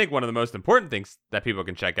 I think one of the most important things that people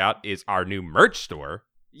can check out is our new merch store.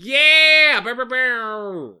 Yeah! Bow, bow,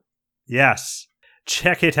 bow. Yes.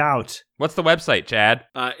 Check it out. What's the website, Chad?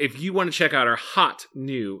 If you want to check out our hot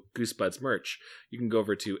new Goosebuds merch, you can go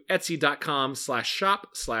over to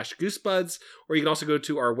etsy.com/shop/goosebuds, or you can also go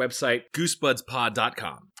to our website,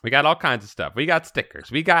 goosebudspod.com. We got all kinds of stuff. We got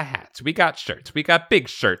stickers. We got hats. We got shirts. We got big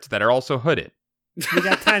shirts that are also hooded. We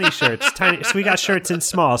got tiny shirts. So we got shirts in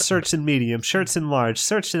small, shirts in medium, shirts in large,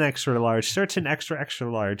 shirts in extra large, shirts in extra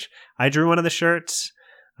large. I drew one of the shirts.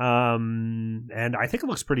 And I think it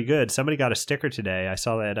looks pretty good. Somebody got a sticker today. I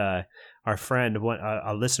saw that our friend,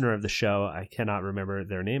 a listener of the show, I cannot remember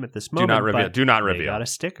their name at this moment. Do not reveal. They got a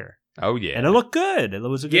sticker. Oh, yeah. And it looked good. It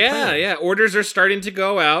was a good plan. Yeah. Orders are starting to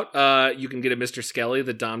go out. You can get a Mr. Skelly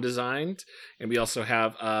that Dom designed. And we also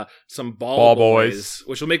have some Ball Boys,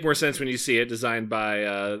 which will make more sense when you see it, designed by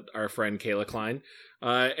our friend Kayla Klein.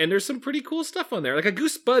 And there's some pretty cool stuff on there, like a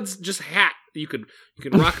Goosebuds just hat you can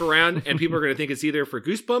rock around, and people are going to think it's either for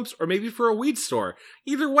Goosebumps or maybe for a weed store.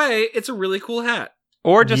 Either way, it's a really cool hat.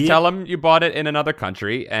 Or just tell them you bought it in another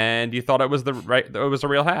country and you thought it was a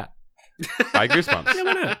real hat. By Goosebumps. Yeah,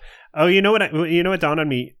 why not? Oh, you know what dawned on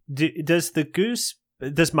me? Does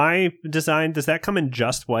my design, does that come in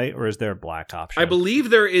just white, or is there a black option? I believe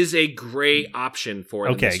there is a gray option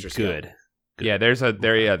for the Mr. Skelly. Good. Yeah, there's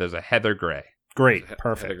a heather gray. Great,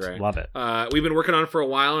 perfect, love it. We've been working on it for a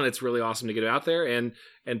while, and it's really awesome to get it out there. And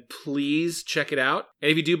please check it out. And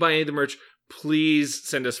if you do buy any of the merch, please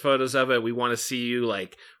send us photos of it. We want to see you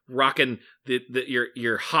like rocking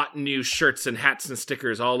your hot new shirts and hats and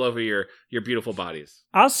stickers all over your beautiful bodies.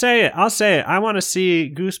 I'll say it. I want to see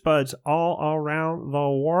Goosebuds all around the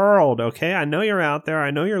world. Okay, I know you're out there.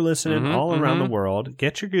 I know you're listening all around the world.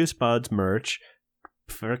 Get your Goosebuds merch.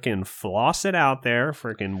 Freaking floss it out there.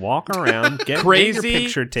 Freaking walk around. Get crazy, your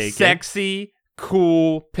picture taken. Sexy,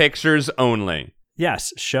 cool pictures only.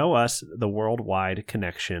 Yes, show us the worldwide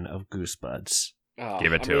connection of Goosebuds. Oh,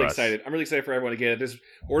 Give it to really us. Excited. I'm really excited for everyone to get it.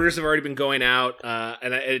 Orders have already been going out,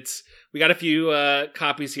 and we got a few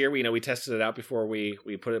copies here. We tested it out before we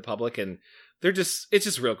put it public, and it's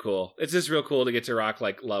just real cool. It's just real cool to get to rock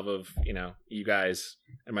like love of you guys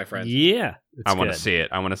and my friends. Yeah, I want to see it.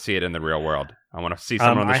 I want to see it in the real world. I want to see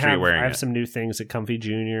someone on the street wearing it. I have some new things at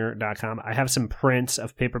comfyjunior.com. I have some prints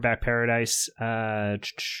of Paperback Paradise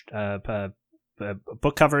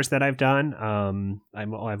book covers that I've done.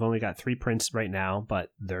 I've only got 3 prints right now,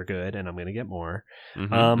 but they're good, and I'm going to get more.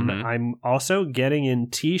 I'm also getting in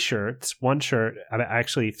T-shirts. One shirt,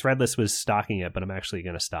 actually, Threadless was stocking it, but I'm actually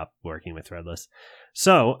going to stop working with Threadless.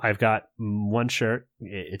 So I've got one shirt.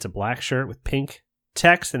 It's a black shirt with pink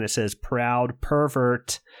text, and it says "Proud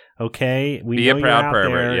Pervert." Okay, be a proud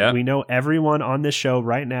pervert. Yeah, we know everyone on this show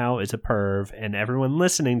right now is a perv, and everyone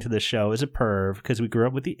listening to the show is a perv because we grew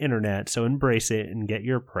up with the internet. So embrace it and get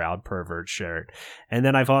your Proud Pervert shirt. And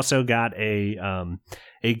then I've also got a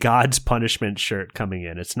God's Punishment shirt coming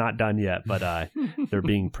in. It's not done yet, but they're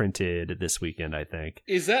being printed this weekend, I think.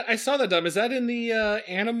 Is that? I saw that, Dom. Is that in the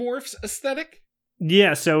Animorphs aesthetic?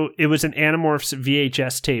 Yeah, so it was an Animorphs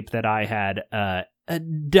VHS tape that I had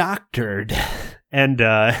doctored, and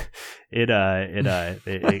I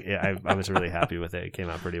was really happy with it. It came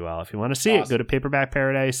out pretty well. If you want to see it, go to Paperback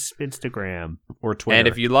Paradise Instagram or Twitter. And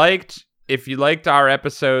if you liked our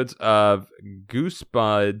episodes of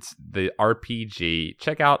Goosebuds, the RPG,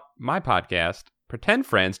 check out my podcast, Pretend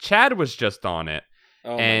Friends. Chad was just on it,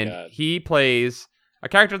 and he plays a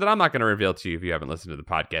character that I'm not going to reveal to you if you haven't listened to the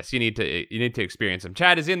podcast. You need to experience him.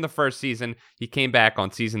 Chad is in the first season. He came back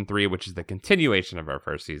on season 3, which is the continuation of our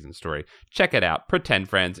first season story. Check it out. Pretend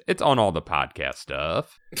Friends. It's on all the podcast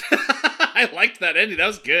stuff. I liked that ending. That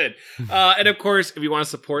was good. And of course, if you want to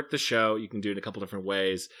support the show, you can do it in a couple different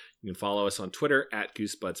ways. You can follow us on Twitter at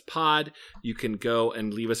GoosebudsPod. You can go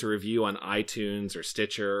and leave us a review on iTunes or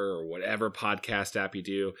Stitcher or whatever podcast app you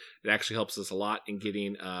do. It actually helps us a lot in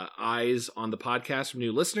getting eyes on the podcast from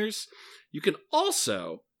new listeners. You can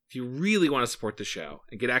also, if you really want to support the show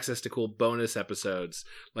and get access to cool bonus episodes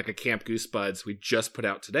like a Camp Goosebuds we just put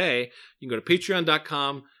out today, you can go to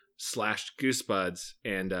patreon.com/goosebuds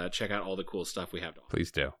and check out all the cool stuff we have.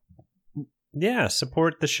 Please do. Yeah,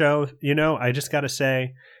 support the show. I just got to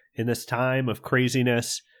say, in this time of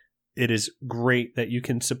craziness, it is great that you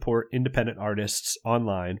can support independent artists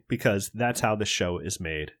online because that's how the show is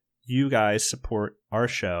made. You guys support our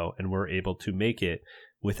show and we're able to make it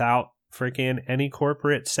without freaking any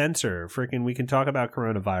corporate censor. Freaking, we can talk about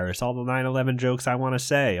coronavirus, all the 9/11 jokes I want to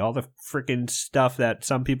say, all the freaking stuff that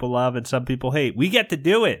some people love and some people hate. We get to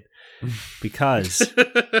do it because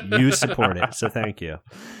you support it. So thank you.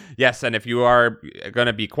 Yes, and if you are going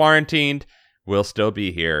to be quarantined, we'll still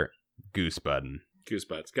be here. Goosebuddin'.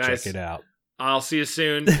 Goosebuds. Guys, Check it out. I'll see you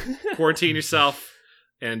soon. Quarantine yourself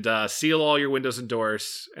and seal all your windows and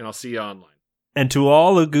doors, and I'll see you online. And to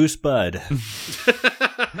all a goosebud.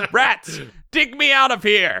 Rats, dig me out of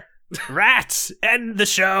here. Rats, end the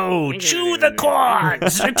show. Chew the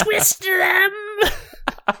cords. Twist them.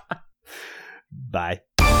 Bye.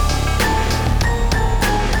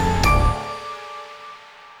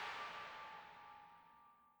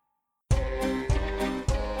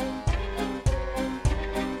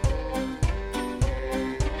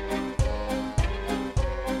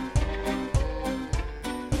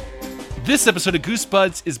 This episode of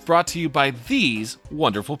Goosebuds is brought to you by these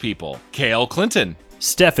wonderful people. Kale Clinton,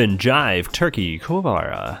 Stefan Jive Turkey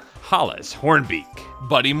Kubara, Hollis Hornbeak,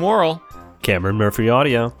 Buddy Morrill, Cameron Murphy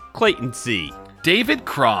Audio, Clayton C., David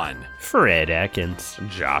Cron, Fred Atkins,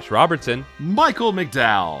 Josh Robertson, Michael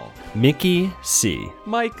McDowell, Mickey C.,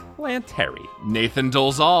 Mike Lanteri, Nathan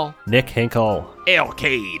Dolezal, Nick Hinkle,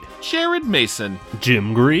 Elcade, Jared Mason,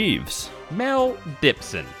 Jim Greaves, Mel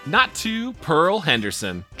Dipson, Not To Pearl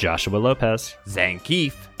Henderson, Joshua Lopez,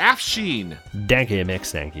 Zankeef, Afsheen, Danky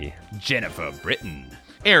McStanky, Jennifer Britton,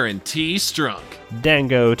 Aaron T. Strunk,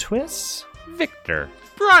 Dango Twists, Victor,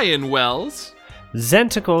 Brian Wells,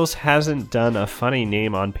 Zenticles hasn't done a funny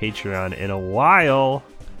name on Patreon in a while.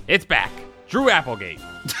 It's back, Drew Applegate,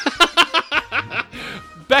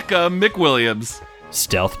 Becca McWilliams,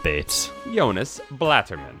 Stealth Bates, Jonas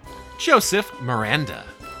Blatterman, Joseph Miranda,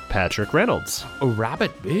 Patrick Reynolds,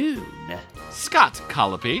 Robert Boone, Scott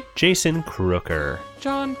Colopy, Jason Crooker,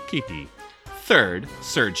 John Keaty, Third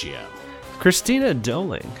Sergio, Christina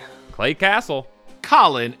Doling, Clay Castle,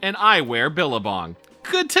 Colin and I wear Billabong.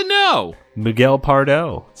 Good to know. Miguel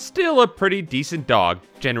Pardo, still a pretty decent dog,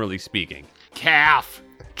 generally speaking. Calf,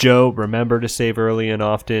 Joe, remember to save early and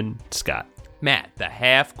often, Scott, Matt, the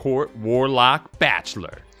half-court warlock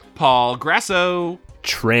bachelor. Paul Grasso,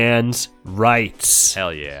 Trans Rights,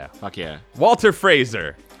 Hell yeah. fuck yeah, Walter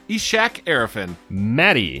Fraser, Ishak Arafin,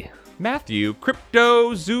 Maddie, Matthew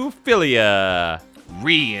Cryptozoophilia.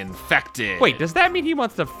 Reinfected. Wait, does that mean he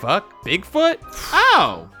wants to fuck Bigfoot?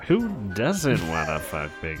 Oh, who doesn't want to fuck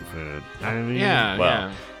Bigfoot? I mean, yeah,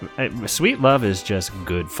 Well, Sweet love is just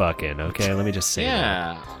good fucking, okay? Let me just say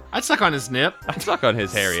that. yeah. I'd suck on his nip. I suck on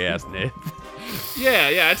his hairy ass nip.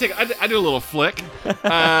 Yeah. I do a little flick.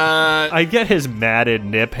 I get his matted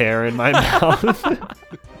nip hair in my mouth.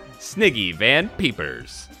 Sniggy Van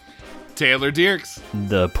Peepers, Taylor Dierks,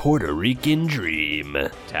 The Puerto Rican Dream,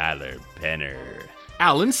 Tyler Penner,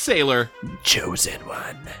 Alan Saylor, Chosen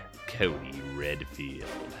One, Cody Redfield,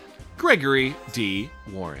 Gregory D.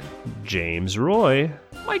 Warren, James Roy,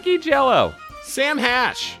 Mikey Jello, Sam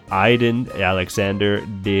Hash, Aiden Alexander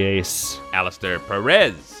Diaz, Alistair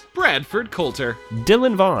Perez, Bradford Coulter,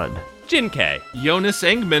 Dylan Vaughn, Jin K, Jonas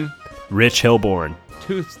Engman, Rich Hilborn,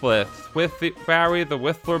 Toothless with the Barry the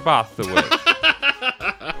Whistler Bothaway,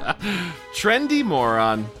 Trendy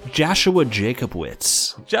Moron, Joshua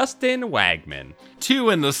Jacobwitz, Justin Wagman, 2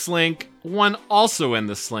 in the slink, 1 also in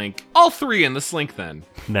the slink, all 3 in the slink then.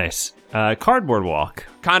 nice, Cardboard Walk,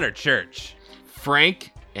 Connor Church,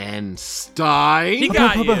 Frank and Stein. He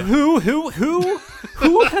got you. Who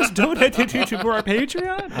has donated to our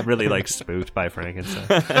Patreon? I'm really spooked by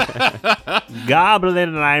Frankenstein.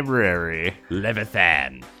 Goblin Library,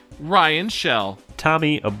 Levithan, Ryan Shell,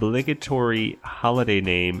 Tommy obligatory holiday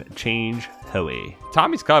name change Hoey,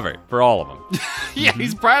 Tommy's covered for all of them. Yeah,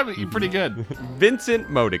 he's probably pretty good. Vincent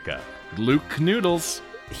Modica, Luke Noodles,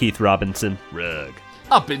 Heath Robinson, Rug,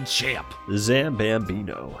 Up and Champ, Zam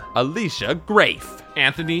Bambino, Alicia Grafe,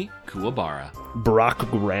 Anthony Kuwabara, Brock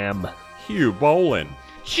Graham, Hugh Bolin,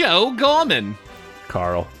 Joe Gorman.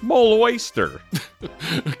 Carl, Mole Oyster,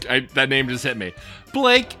 That name just hit me.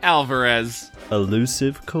 Blake Alvarez,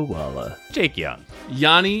 Elusive Koala, Jake Young.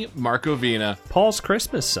 Yanni Markovina, Paul's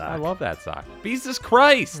Christmas I sock, love that sock. Jesus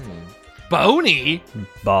Christ. Boney.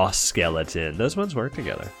 Boss Skeleton. Those ones work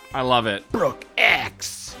together. I love it. Brooke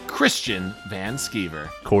X, Christian Van Skeever,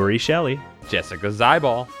 Corey Shelley, Jessica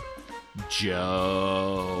Zybal,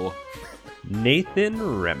 Joe,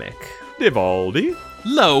 Nathan Remick, Divaldi,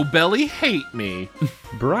 Low Belly Hate Me,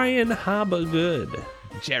 Brian Habagood,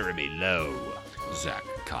 Jeremy Lowe, Zach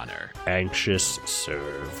Connor, Anxious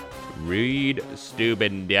Serve, Reed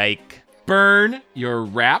Stubendike. Burn your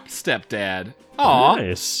rap stepdad. Aw.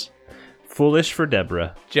 Nice. Foolish for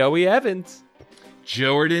Deborah. Joey Evans.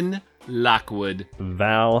 Jordan Lockwood.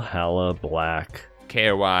 Valhalla Black.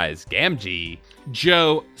 Carewise Gamgee.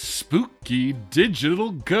 Joe Spooky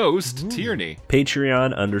Digital Ghost Tierney.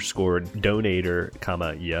 Patreon _donator,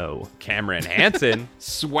 yo. Cameron Hansen.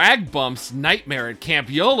 Swag Bumps Nightmare at Camp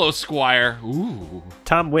YOLO Squire. Ooh.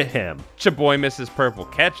 Tom Whitham. Chaboy Mrs. Purple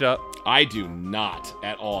Ketchup. I do not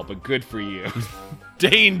at all, but good for you.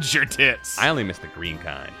 Danger tits. I only missed the green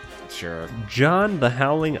kind. Sure. John the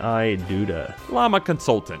Howling Eye Duda. Llama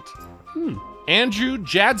Consultant. Andrew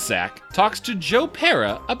Jadsack talks to Joe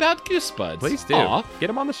Pera about Goosebuds. Please do. Aw. Get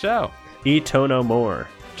him on the show. Etono Moore.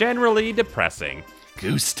 Generally depressing.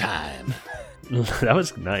 Goose time. That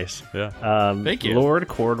was nice. Yeah. Thank you. Lord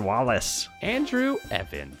Cornwallis. Andrew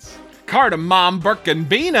Evans. Cardamom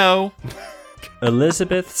Birkenbino.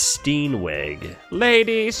 Elizabeth Steenweg.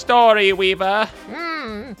 Lady Story Weaver.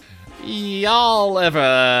 Y'all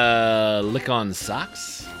ever lick on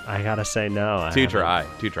socks? I gotta say no. I Too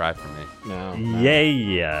haven't. dry for me. No.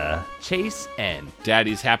 Yeah. Chase N.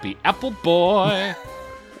 Daddy's happy apple boy.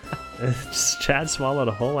 Chad swallowed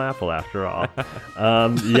a whole apple after all.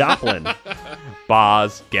 Yoplin.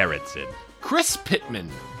 Boz Gerritsen. Chris Pittman.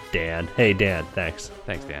 Dan. Hey, Dan. Thanks.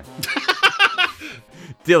 Thanks, Dan.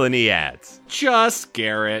 Dylan Eads. Just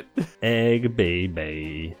Garrett. Egg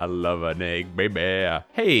Baby. I love an egg, baby.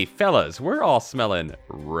 Hey, fellas, we're all smelling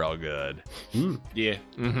real good. Yeah.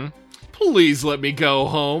 Mm-hmm. Please let me go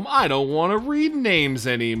home. I don't want to read names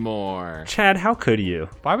anymore. Chad, how could you?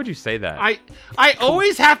 Why would you say that? I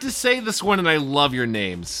always have to say this one, and I love your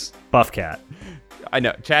names. Buff Cat. I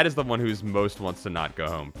know. Chad is the one who's most wants to not go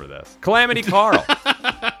home for this. Calamity Carl.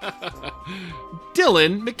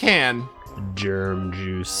 Dylan McCann. Germ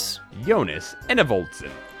Juice. Jonas Enevoldsen.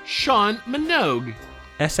 Sean Minogue.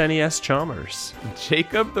 SNES Chalmers.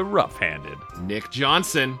 Jacob the Rough-Handed. Nick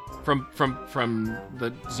Johnson from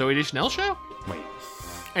the Zoe Deschanel show. Wait.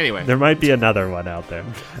 Anyway, There might be another one out there.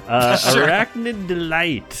 Sure. Arachnid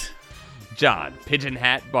Delight. John Pigeon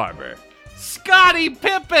Hat Barber. Scotty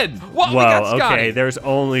Pippen. What? We got Whoa, Scotty. okay, there's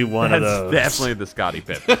only one of That's those. definitely the Scotty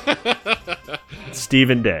Pippen.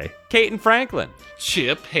 Stephen Day. Kate and Franklin.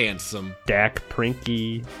 Chip Handsome. Dak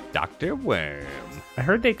Prinky. Dr. Worm. I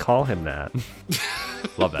heard they call him that.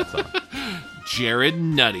 Love that song. Jared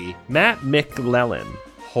Nutty. Matt McLellan.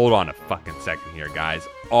 Hold on a fucking second here, guys.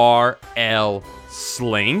 R.L.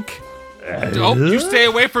 Slink. Oh, you stay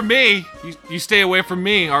away from me. You stay away from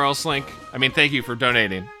me, R.L. Slink. I mean, thank you for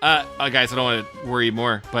donating. Guys, I don't want to worry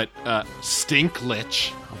more, but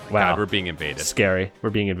Stinklich. Wow. God, we're being invaded. Scary. We're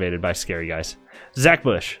being invaded by scary guys. Zach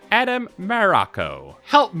Bush. Adam Marocco.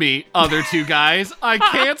 Help me, other two guys. I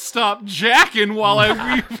can't stop jacking while I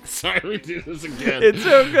read. Sorry, we do this again. It's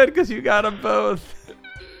so good because you got them both.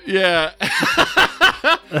 Yeah.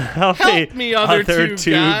 Help me, other two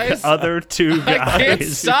guys. Other two guys. I can't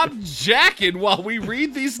stop jacking while we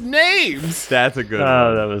read these names. That's a good Oh,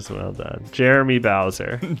 one. that was well done. Jeremy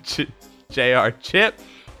Bowser. J.R. Chip.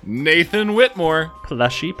 Nathan Whitmore.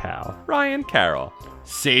 Plushy Pal. Ryan Carroll.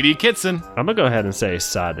 Sadie Kitson. I'm gonna go ahead and say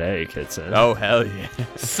Sade Kitson. Oh, hell yeah.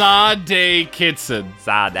 Sade Kitson.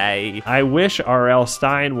 Sade. I wish R.L.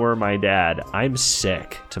 Stein were my dad. I'm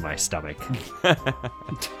sick to my stomach.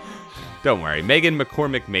 Don't worry. Megan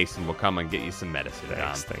McCormick Mason will come and get you some medicine,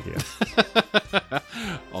 Thanks, John. thank you.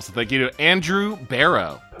 Also, thank you to Andrew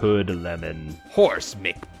Barrow. Hood Lemon. Horse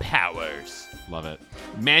McPowers. Love it.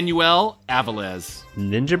 Manuel Avalez.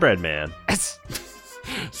 Ninja Bread Man.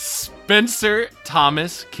 Spencer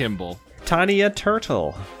Thomas Kimball. Tanya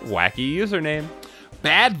Turtle. Wacky username.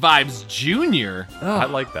 Bad Vibes Jr. I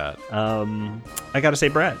like that. I gotta say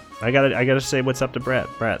Brett. I gotta say what's up to Brett.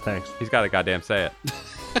 Brett, thanks. He's got to goddamn say it.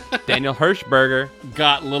 Daniel Hirschberger.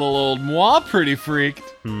 Got little old moi pretty freaked.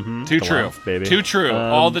 Mm-hmm. Too true. Life, baby. Too true.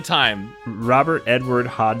 All the time. Robert Edward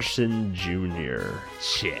Hodgson Jr.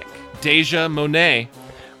 Chick. Deja Monet.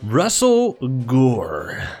 Russell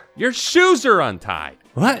Gore. Your shoes are untied.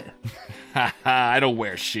 What? I don't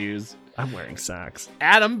wear shoes. I'm wearing socks.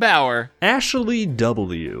 Adam Bauer. Ashley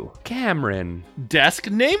W. Cameron. Desk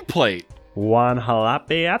nameplate. Juan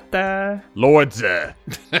Jalapeata. Lordza.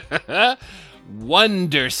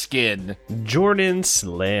 Wonderskin. Jordan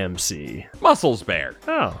Slamsey. Muscles Bear.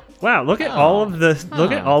 Oh, wow, look at all of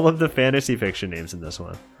the fantasy fiction names in this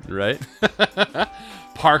one. Right?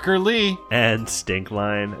 Parker Lee. And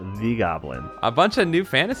Stinkline the Goblin. A bunch of new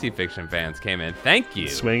fantasy fiction fans came in. Thank you.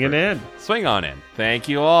 Swinging in. Swing on in. Thank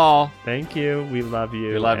you all. Thank you. We love you.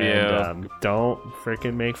 We love you. Don't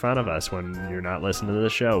freaking make fun of us when you're not listening to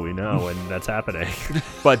the show. We know when that's happening.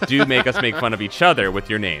 But do make us make fun of each other with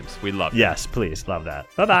your names. We love you. Yes, please. Love that.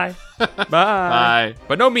 Bye-bye. Bye. Bye.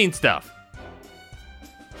 But no mean stuff.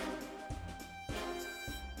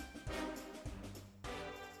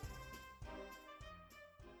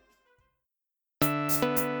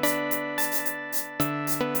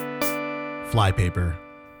 Flypaper.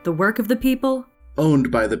 The work of the people.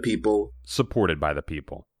 Owned by the people. Supported by the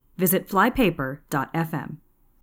people. Visit flypaper.fm.